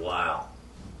here in a while.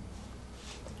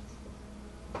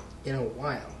 In a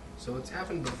while. So it's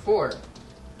happened before.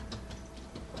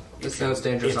 This If sounds you-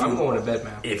 dangerous. if I'm you- going to bed,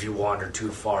 man. If you wander too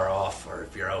far off, or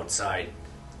if you're outside,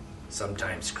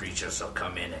 sometimes creatures will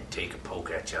come in and take a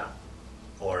poke at you.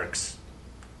 Orcs,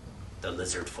 the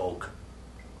lizard folk.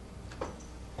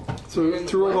 So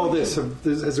throughout all this,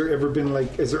 has there ever been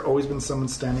has there always been someone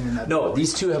standing in that? No,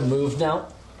 these 2 have moved now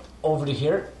over to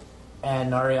here,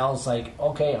 and Ariel's like,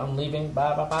 okay, I'm leaving.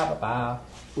 Ba ba ba ba ba.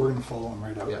 We're gonna follow him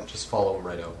right out. Yeah, just follow him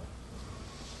right out.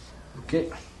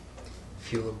 okay.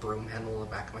 Feel a broom handle on the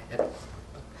back of my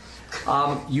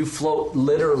head. You float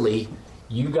literally.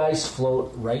 You guys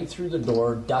float right through the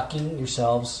door, ducking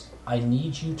yourselves. I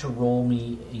need you to roll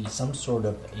me some sort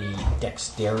of a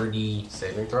dexterity.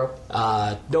 Saving throw.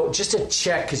 No, just a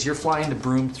check because you're flying the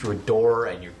broom through a door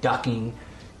and you're ducking.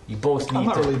 You both need I'm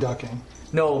not to. really ducking.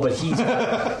 No, but he's.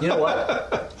 You know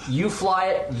what? You fly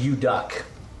it, you duck.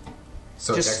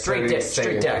 So Just straight dexterity dex, straight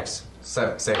saving dex.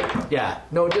 throw. Saving throw. Yeah.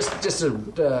 No, just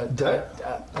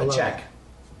a check.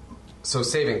 So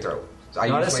saving throw. I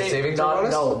Not use a my saving throw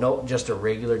not, bonus? no, just a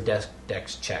regular dex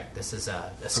check. This is a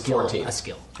skill. 14. A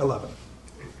skill. 11.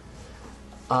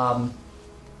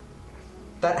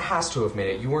 That has to have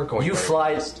made it. You weren't going You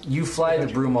very fly the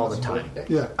broom all the time.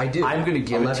 Yeah. I did. I'm going to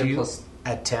give it 11 to you plus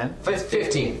at 10,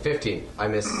 15. I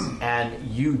missed. and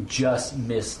you just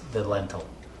missed the lintel,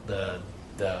 the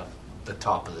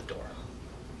top of the door,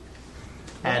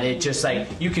 and it just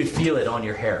you could feel it on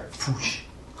your hair.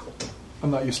 I'm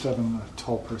not used to having a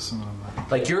tall person on my.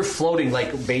 Like you're floating,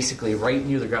 basically right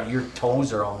near the ground. Your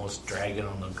toes are almost dragging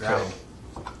on the ground.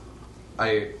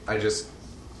 I just.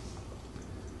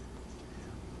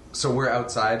 So we're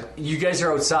outside. You guys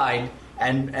are outside,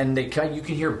 and you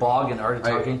can hear Bog and Arda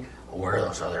talking. Where are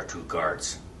those other 2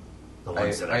 guards? The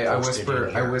ones that I I posted whisper.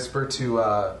 in I here.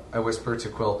 whisper to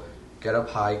Quill. Get up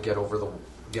high. Get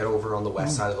over on the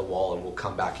west side of the wall, and we'll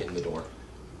come back in the door.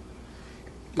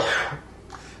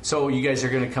 So you guys are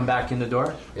going to come back in the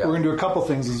door. Yeah. We're going to do a couple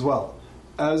things as well.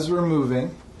 As we're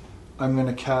moving, I'm going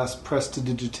to cast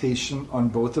Prestidigitation on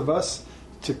both of us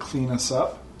to clean us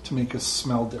up, to make us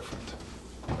smell different.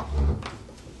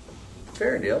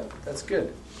 Fair deal. That's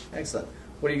good. Excellent.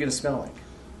 What are you going to smell like?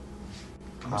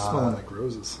 I'm smelling like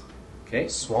roses. Okay.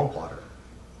 Swamp water.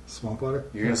 Swamp water?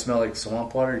 You're gonna smell like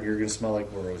swamp water. You're gonna smell like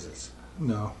roses.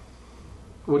 No.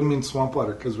 What do you mean swamp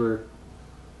water? Because we're...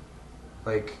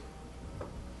 Like,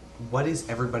 what is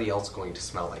everybody else going to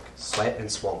smell like? Sweat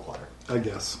and swamp water. I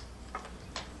guess.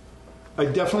 I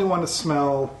definitely want to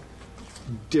smell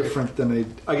different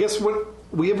than I guess what...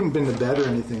 We haven't been to bed or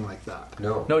anything like that.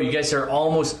 No. No, you guys are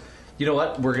almost. You know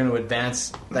what? We're gonna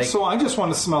advance. Like, So I just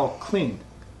want to smell clean.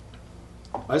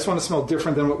 I just want to smell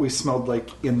different than what we smelled like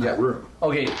in that Yeah. room.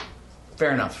 okay,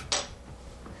 fair enough.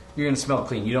 You're gonna smell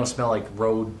clean. You don't smell like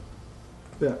road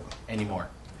Yeah. anymore.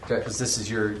 Okay. Because this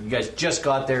is your. You guys just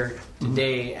got there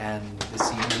today and this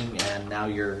evening, and now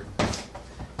you're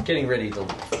getting ready to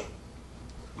leave.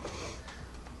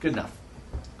 Good enough.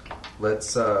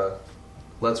 Let's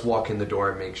walk in the door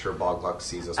and make sure Bogluck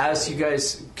sees us. As you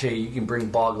guys, okay, you can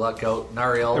bring Bogluck out.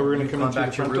 Nariel, And we're going you to come in through the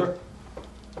back to your front room. door?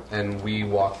 And we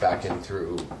walk back in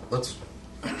through.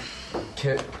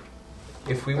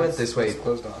 If we went this way. It's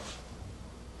closed off.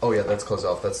 Oh yeah, that's closed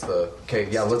off. That's the. Okay,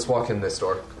 yeah. Let's walk in this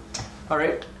door. All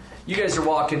right, you guys are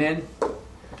walking in,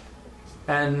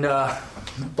 and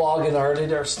Bog and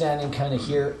Ardid are standing kind of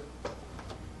here.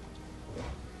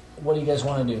 What do you guys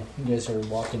want to do? You guys are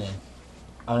walking in.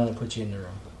 I'm going to put you in the room.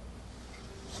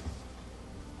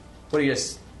 What do you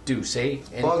guys do? Say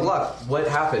anything? Bogluck, what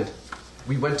happened?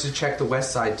 We went to check the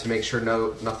west side to make sure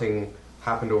nothing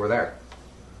happened over there.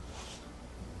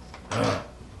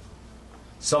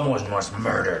 Someone was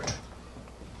murdered.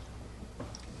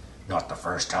 Not the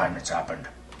first time it's happened.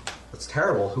 That's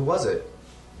terrible. Who was it?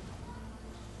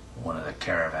 One of the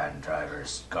caravan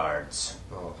drivers, guards,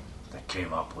 Oh, that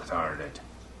came up with Ardid.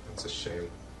 that's a shame.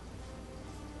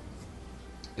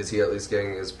 Is he at least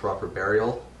getting his proper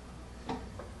burial?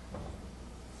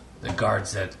 The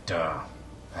guards that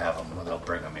have him, they'll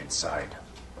bring him inside.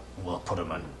 We'll put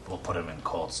him in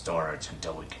cold storage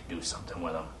until we can do something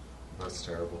with him. That's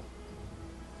terrible.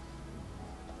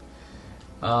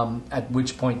 At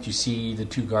which point you see the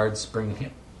two guards bring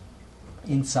him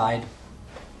inside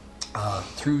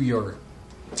through your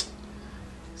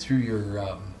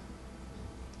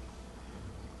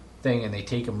thing, and they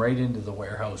take him right into the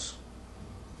warehouse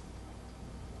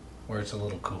where it's a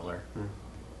little cooler.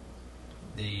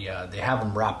 They have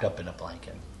him wrapped up in a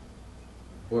blanket.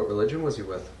 What religion was he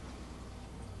with?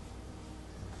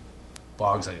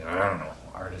 Bog's like, I don't know.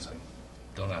 Art is like,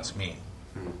 don't ask me.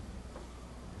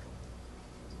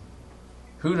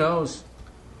 Who knows?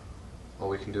 All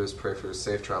we can do is pray for his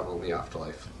safe travel in the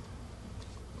afterlife.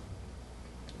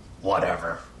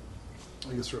 Whatever.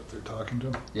 I guess we're up there talking to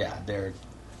him. Yeah, they're.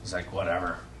 He's like,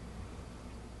 whatever.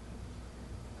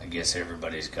 I guess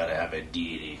everybody's got to have a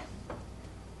deity.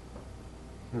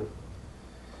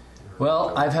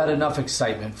 Well, I've had enough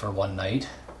excitement for one night,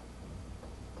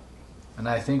 and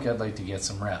I think I'd like to get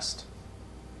some rest.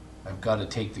 I've got to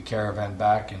take the caravan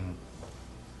back and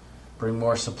bring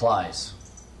more supplies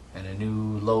and a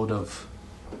new load of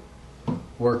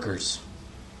workers.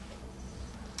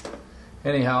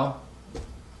 Anyhow,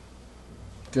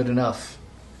 good enough.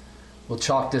 We'll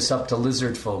chalk this up to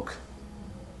lizard folk.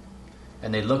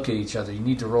 And they look at each other. You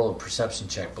need to roll a perception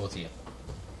check, both of you.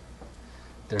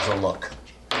 There's a look.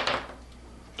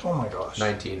 Oh my gosh.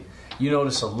 19. You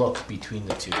notice a look between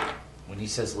the two. When he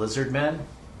says lizard man,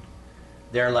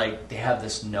 they're like, they have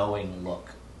this knowing look.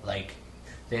 Like,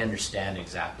 they understand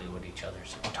exactly what each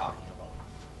other's talking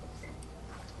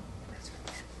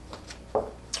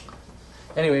about.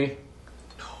 Anyway,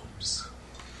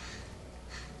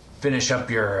 Finish up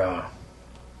your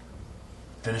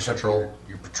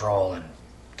your patrol and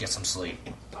get some sleep.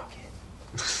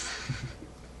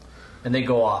 and they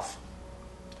go off.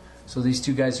 So these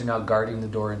two guys are now guarding the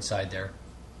door inside there.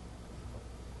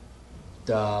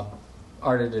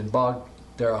 Ardid and Bog,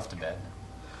 they're off to bed.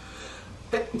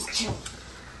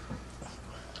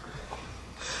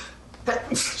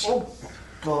 Oh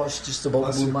gosh, just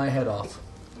about blew my head off.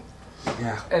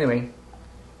 Yeah. Anyway,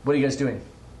 what are you guys doing?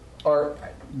 Or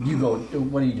you go.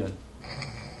 What are you doing?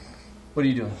 What are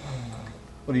you doing?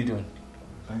 What are you doing?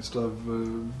 I still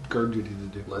have guard duty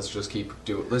to do. Let's just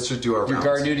do our Your rounds.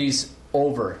 guard duty's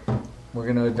over. We're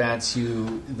going to advance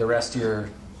you the rest of your.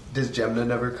 Does Jemna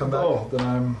never come back? Oh,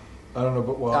 then I don't know,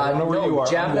 but well, I don't know where you are.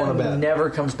 I'm going to Jamna bed. never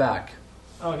comes back.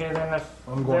 Okay, then if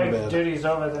I'm going to their bed. duty's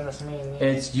over, then it's me.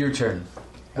 It's your turn.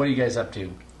 What are you guys up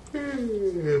to?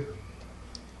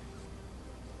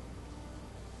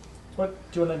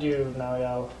 What do you want to do now,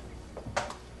 y'all?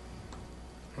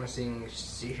 Want to sing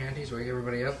sea shanties, wake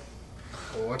everybody up?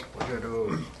 Or what? What do I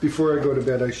do? Before I go to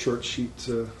bed, I short sheet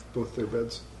both their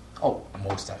beds. Oh,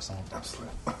 most excellent.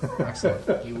 Absolutely.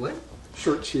 Excellent. You would?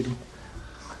 Short sheet them.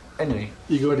 anyway,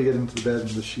 You go to get into the bed and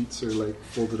the sheets are like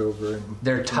folded over and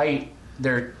they're tight.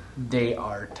 They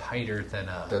are tighter than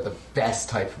a. They're the best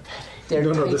type of bedding.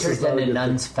 They're No, this tighter is not than a a good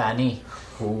nun's fanny.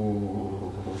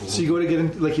 Ooh. so you go to get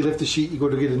in, like you lift the sheet, you go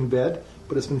to get in bed,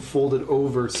 but it's been folded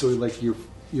over, so like you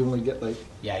only get like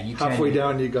Yeah, you halfway can.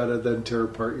 down. You gotta then tear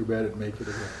apart your bed and make it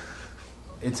again.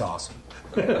 It's awesome.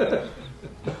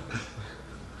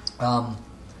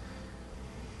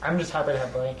 I'm just happy to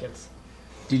have blankets.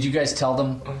 Did you guys tell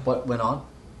them what went on?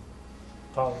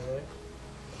 Probably.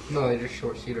 No, they just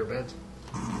short cedar beds.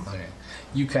 Okay.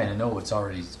 You kind of know what's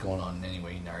already going on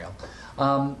anyway,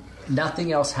 Nariel.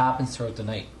 Nothing else happens throughout the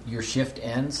night. Your shift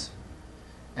ends,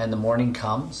 and the morning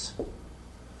comes.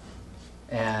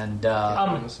 And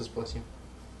Mrs. Bless you.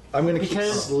 I'm gonna keep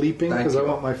Because- sleeping Thank because I you.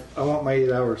 want my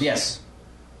 8 hours. yes,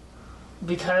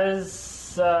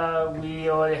 Because we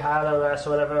already had a rest or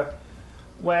whatever,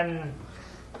 when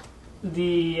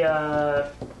the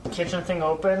kitchen thing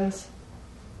opens,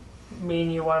 me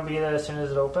and you want to be there as soon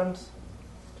as it opens?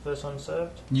 First one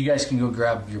served? you guys can go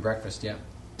grab your breakfast. Yeah.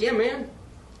 Yeah, man.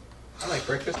 I like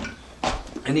breakfast.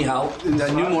 Anyhow,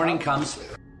 the new morning comes.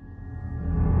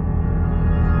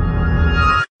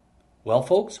 Well,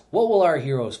 folks, what will our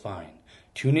heroes find?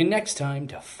 Tune in next time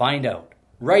to find out,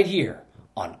 right here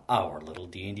on our little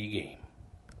D&D game.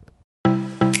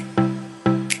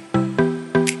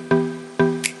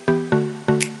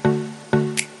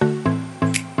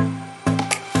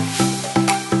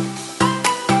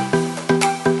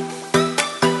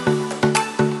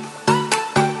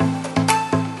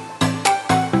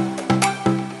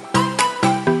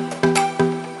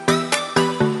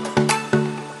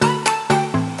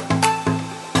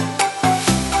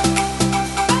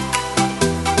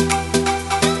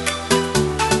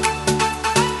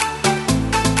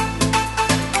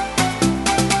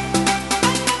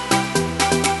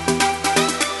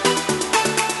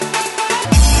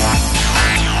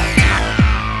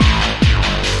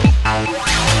 Wow.